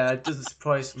 Yeah, it doesn't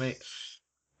surprise me.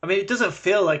 I mean, it doesn't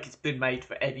feel like it's been made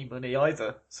for any money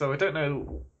either, so I don't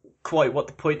know quite what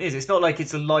the point is. It's not like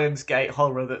it's a Lionsgate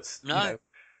horror that's No.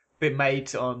 been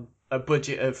made on a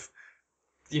budget of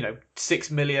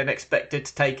 6 million expected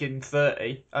to take in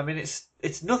 30. I mean,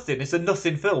 it's nothing. It's a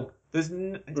nothing film. There's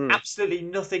absolutely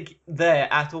nothing there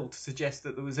at all to suggest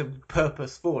that there was a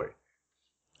purpose for it.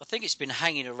 I think it's been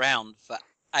hanging around for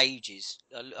ages.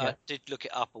 I did look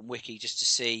it up on Wiki just to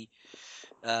see.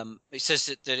 It says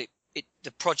that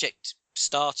the project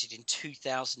started in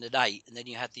 2008, and then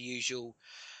you had the usual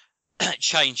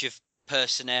change of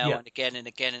personnel and again and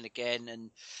again and again,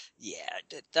 and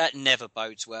that never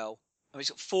bodes well. I mean, it's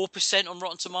got 4% on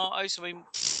Rotten Tomatoes. I mean,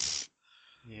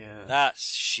 that's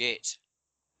shit.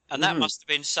 And that must have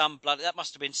been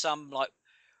some like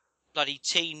bloody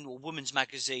teen or women's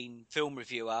magazine film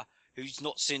reviewer who's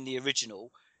not seen the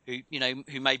original, who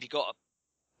maybe got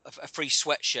a free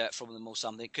sweatshirt from them or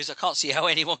something. Because I can't see how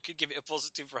anyone could give it a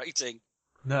positive rating.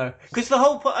 No, because the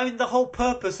whole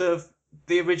purpose of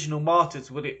the original Martyrs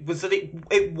was that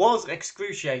it was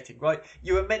excruciating, right?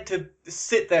 You were meant to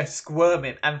sit there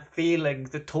squirming and feeling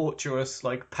the torturous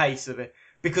pace of it,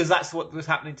 because that's what was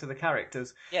happening to the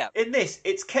characters. Yeah. In this,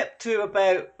 it's kept to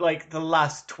about the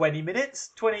last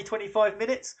 25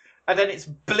 minutes, and then it's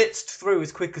blitzed through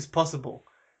as quick as possible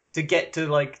to get to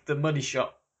the money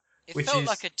shot. It felt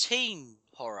like a teen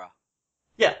horror.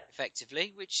 Yeah.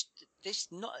 Effectively, which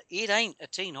it ain't a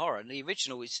teen horror. And the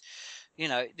original is,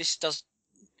 this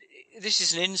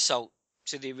is an insult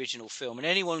to the original film. And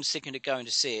anyone's thinking of going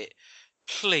to see it,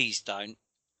 please don't.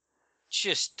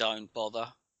 Just don't bother.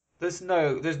 There's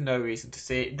no reason to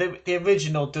see it. The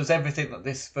original does everything that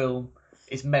this film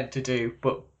is meant to do,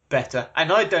 but better.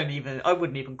 And I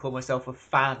wouldn't even call myself a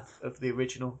fan of the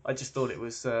original. I just thought it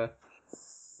was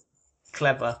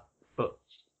clever, but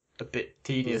a bit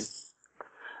tedious.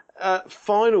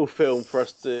 Final film for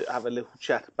us to have a little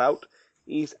chat about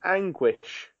is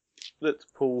Anguish, that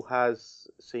Paul has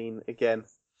seen again.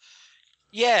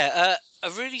 Yeah,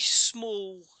 a really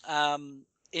small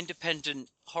independent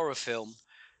horror film.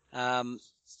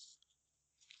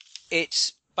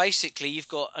 It's basically, you've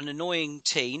got an annoying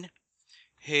teen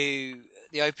who,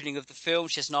 the opening of the film,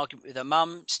 she has an argument with her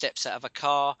mum, steps out of a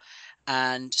car,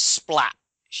 and splat,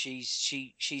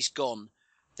 she's gone.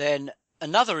 Then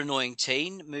another annoying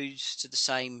teen moves to the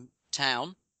same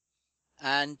town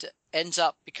and ends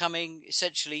up becoming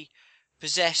essentially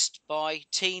possessed by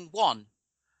teen one.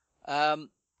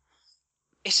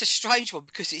 It's a strange one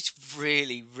because it's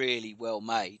really, really well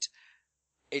made.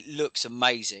 It looks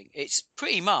amazing. It's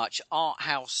pretty much art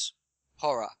house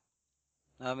horror.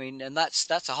 I mean, and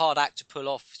that's a hard act to pull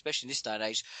off, especially in this day and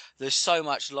age. There's so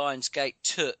much Lionsgate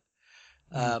toot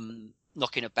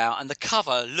knocking about, and the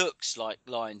cover looks like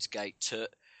Lionsgate toot,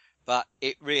 but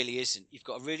it really isn't. You've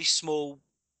got a really small,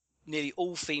 nearly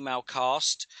all-female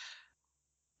cast.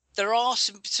 There are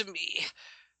some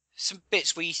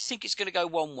bits where you think it's going to go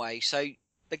one way. So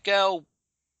the girl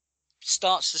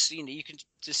starts to,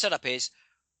 the setup is,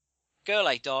 girl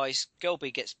A dies, girl B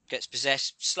gets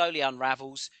possessed, slowly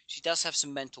unravels. She does have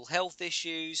some mental health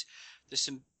issues. There's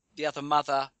the other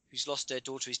mother who's lost her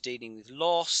daughter is dealing with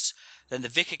loss. Then the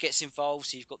vicar gets involved,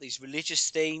 so you've got these religious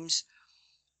themes.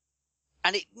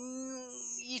 And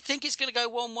you think it's going to go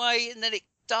one way, and then it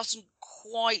doesn't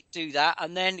quite do that,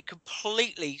 and then it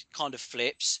completely kind of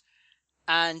flips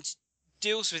and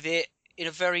deals with it in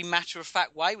a very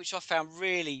matter-of-fact way, which I found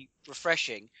really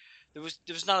refreshing. There was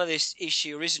none of this, is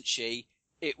she or isn't she?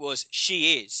 It was,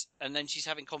 she is, and then she's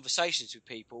having conversations with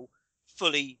people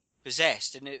fully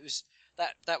possessed, and it was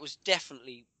that was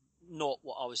definitely not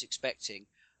what I was expecting.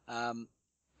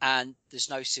 And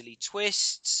there's no silly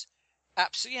twists.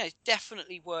 Absolutely, it's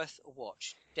definitely worth a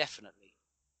watch. Definitely.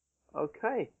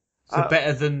 Okay. So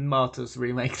better than Martyrs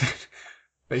remake, then,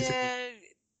 basically.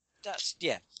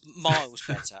 Yeah, miles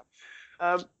better.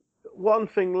 One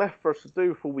thing left for us to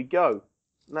do before we go,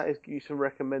 and that is give you some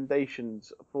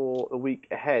recommendations for the week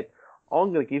ahead.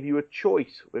 I'm going to give you a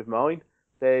choice with mine.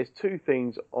 There's two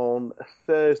things on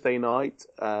Thursday night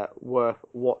worth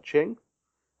watching.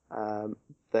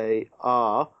 They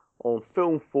are on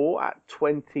Film 4 at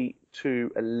 20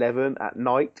 to 11 at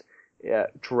night,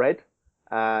 Dread.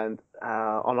 And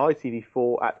on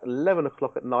ITV4 at 11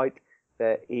 o'clock at night,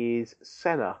 there is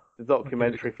Senna, the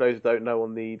documentary, for those who don't know,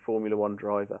 on the Formula One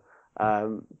driver.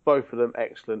 Both of them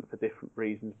excellent for different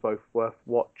reasons, both worth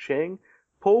watching.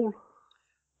 Paul?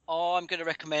 I'm going to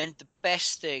recommend the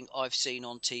best thing I've seen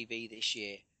on TV this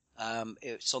year.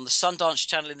 It's on the Sundance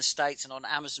Channel in the States and on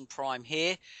Amazon Prime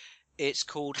here. It's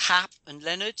called Hap and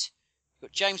Leonard. You've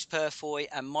got James Purfoy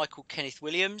and Michael Kenneth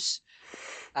Williams.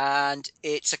 And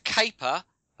it's a caper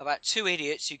about two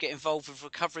idiots who get involved with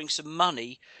recovering some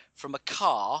money from a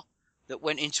car that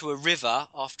went into a river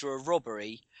after a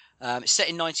robbery. It's set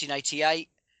in 1988,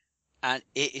 and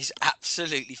it is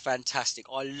absolutely fantastic.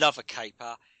 I love a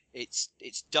caper. It's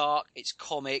dark, it's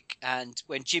comic, and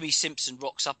when Jimmy Simpson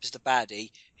rocks up as the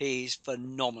baddie, he is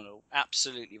phenomenal.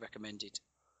 Absolutely recommended.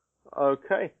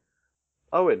 Okay.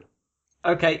 Owen.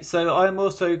 Okay, so I'm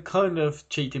also kind of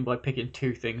cheating by picking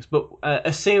two things, but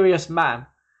A Serious Man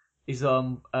is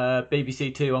on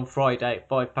BBC Two on Friday at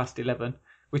 11:05,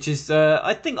 which is,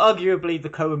 I think, arguably the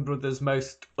Coen brothers'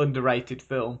 most underrated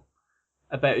film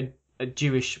about a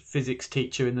Jewish physics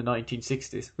teacher in the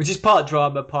 1960s, which is part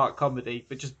drama, part comedy,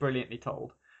 but just brilliantly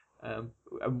told.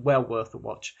 Well worth a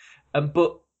watch.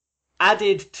 But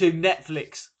added to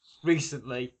Netflix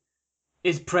recently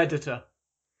is Predator.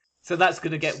 So that's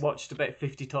going to get watched about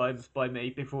 50 times by me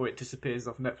before it disappears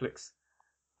off Netflix.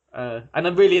 And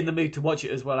I'm really in the mood to watch it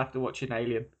as well after watching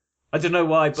Alien. I don't know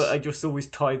why, but I just always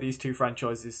tie these two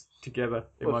franchises together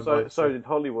in my mind. So did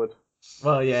Hollywood.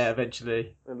 Well, yeah,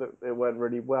 eventually. It went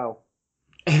really well.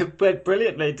 It went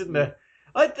brilliantly, didn't it?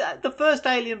 The first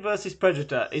Alien versus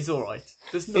Predator is alright.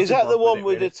 Is that the one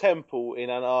with the temple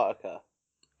in Antarctica?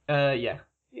 Yeah.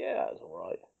 Yeah, that's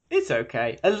alright. It's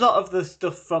okay. A lot of the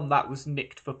stuff from that was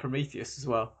nicked for Prometheus as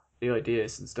well. The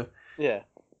ideas and stuff. Yeah.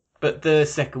 But the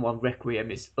second one,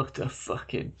 Requiem, is utter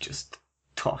fucking just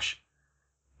tosh.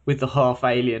 With the half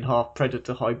alien, half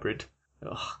predator hybrid.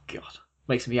 Oh, God.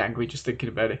 Makes me angry just thinking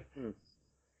about it.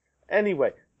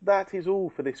 Anyway, that is all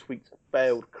for this week's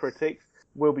Failed Critics.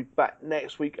 We'll be back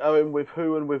next week, Owen, with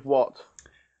who and with what?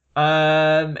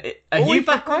 Are you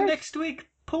back on next week,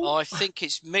 Paul? I think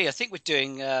it's me. I think we're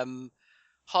doing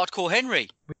Hardcore Henry.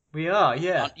 We are,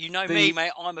 yeah. You know me,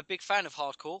 mate. I'm a big fan of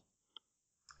hardcore.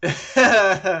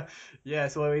 Yeah,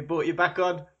 so we brought you back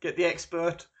on. Get the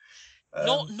expert.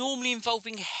 Not normally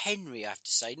involving Henry, I have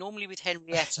to say. Normally with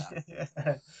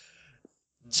Henrietta.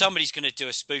 Somebody's going to do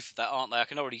a spoof of that, aren't they? I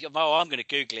can already. Oh, I'm going to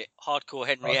Google it. Hardcore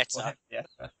Henrietta. Yeah.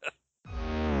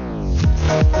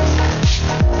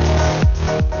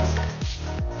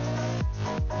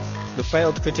 The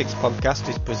Failed Critics podcast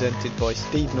is presented by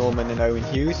Steve Norman and Owen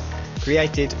Hughes,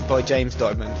 created by James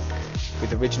Diamond,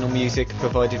 with original music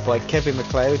provided by Kevin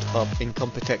MacLeod of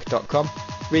Incompetech.com,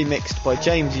 remixed by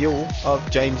James Yule of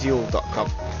JamesYule.com.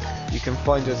 You can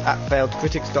find us at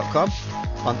FailedCritics.com,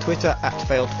 on Twitter at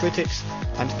FailedCritics,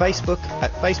 and Facebook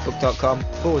at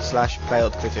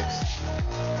Facebook.com/FailedCritics.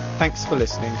 Thanks for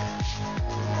listening.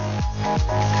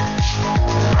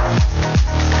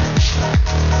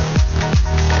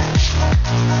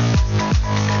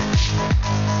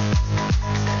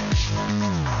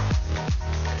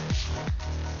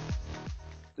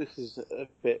 This is a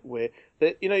bit weird.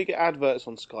 You know, you get adverts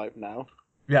on Skype now.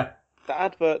 Yeah. The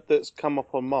advert that's come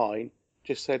up on mine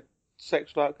just said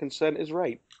sex without consent is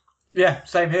rape. Yeah,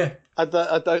 same here. I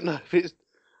don't know if it's,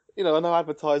 I know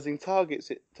advertising targets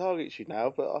you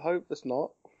now, but I hope it's not.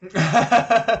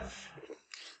 I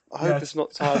hope it's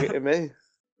not targeting me.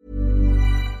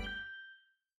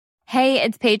 Hey,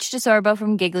 it's Paige DeSorbo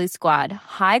from Giggly Squad.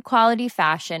 High quality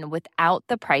fashion without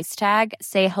the price tag.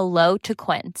 Say hello to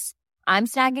Quince. I'm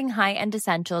snagging high-end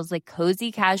essentials like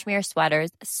cozy cashmere sweaters,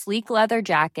 sleek leather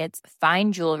jackets,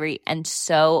 fine jewelry, and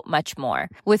so much more.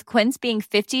 With Quince being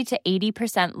 50 to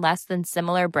 80% less than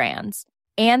similar brands.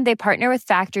 And they partner with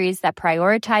factories that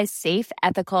prioritize safe,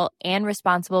 ethical, and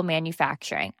responsible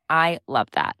manufacturing. I love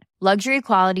that. Luxury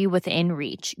quality within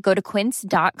reach. Go to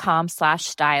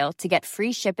quince.com/style to get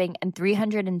free shipping and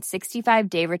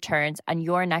 365-day returns on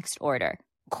your next order.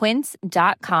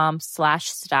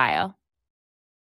 Quince.com/style.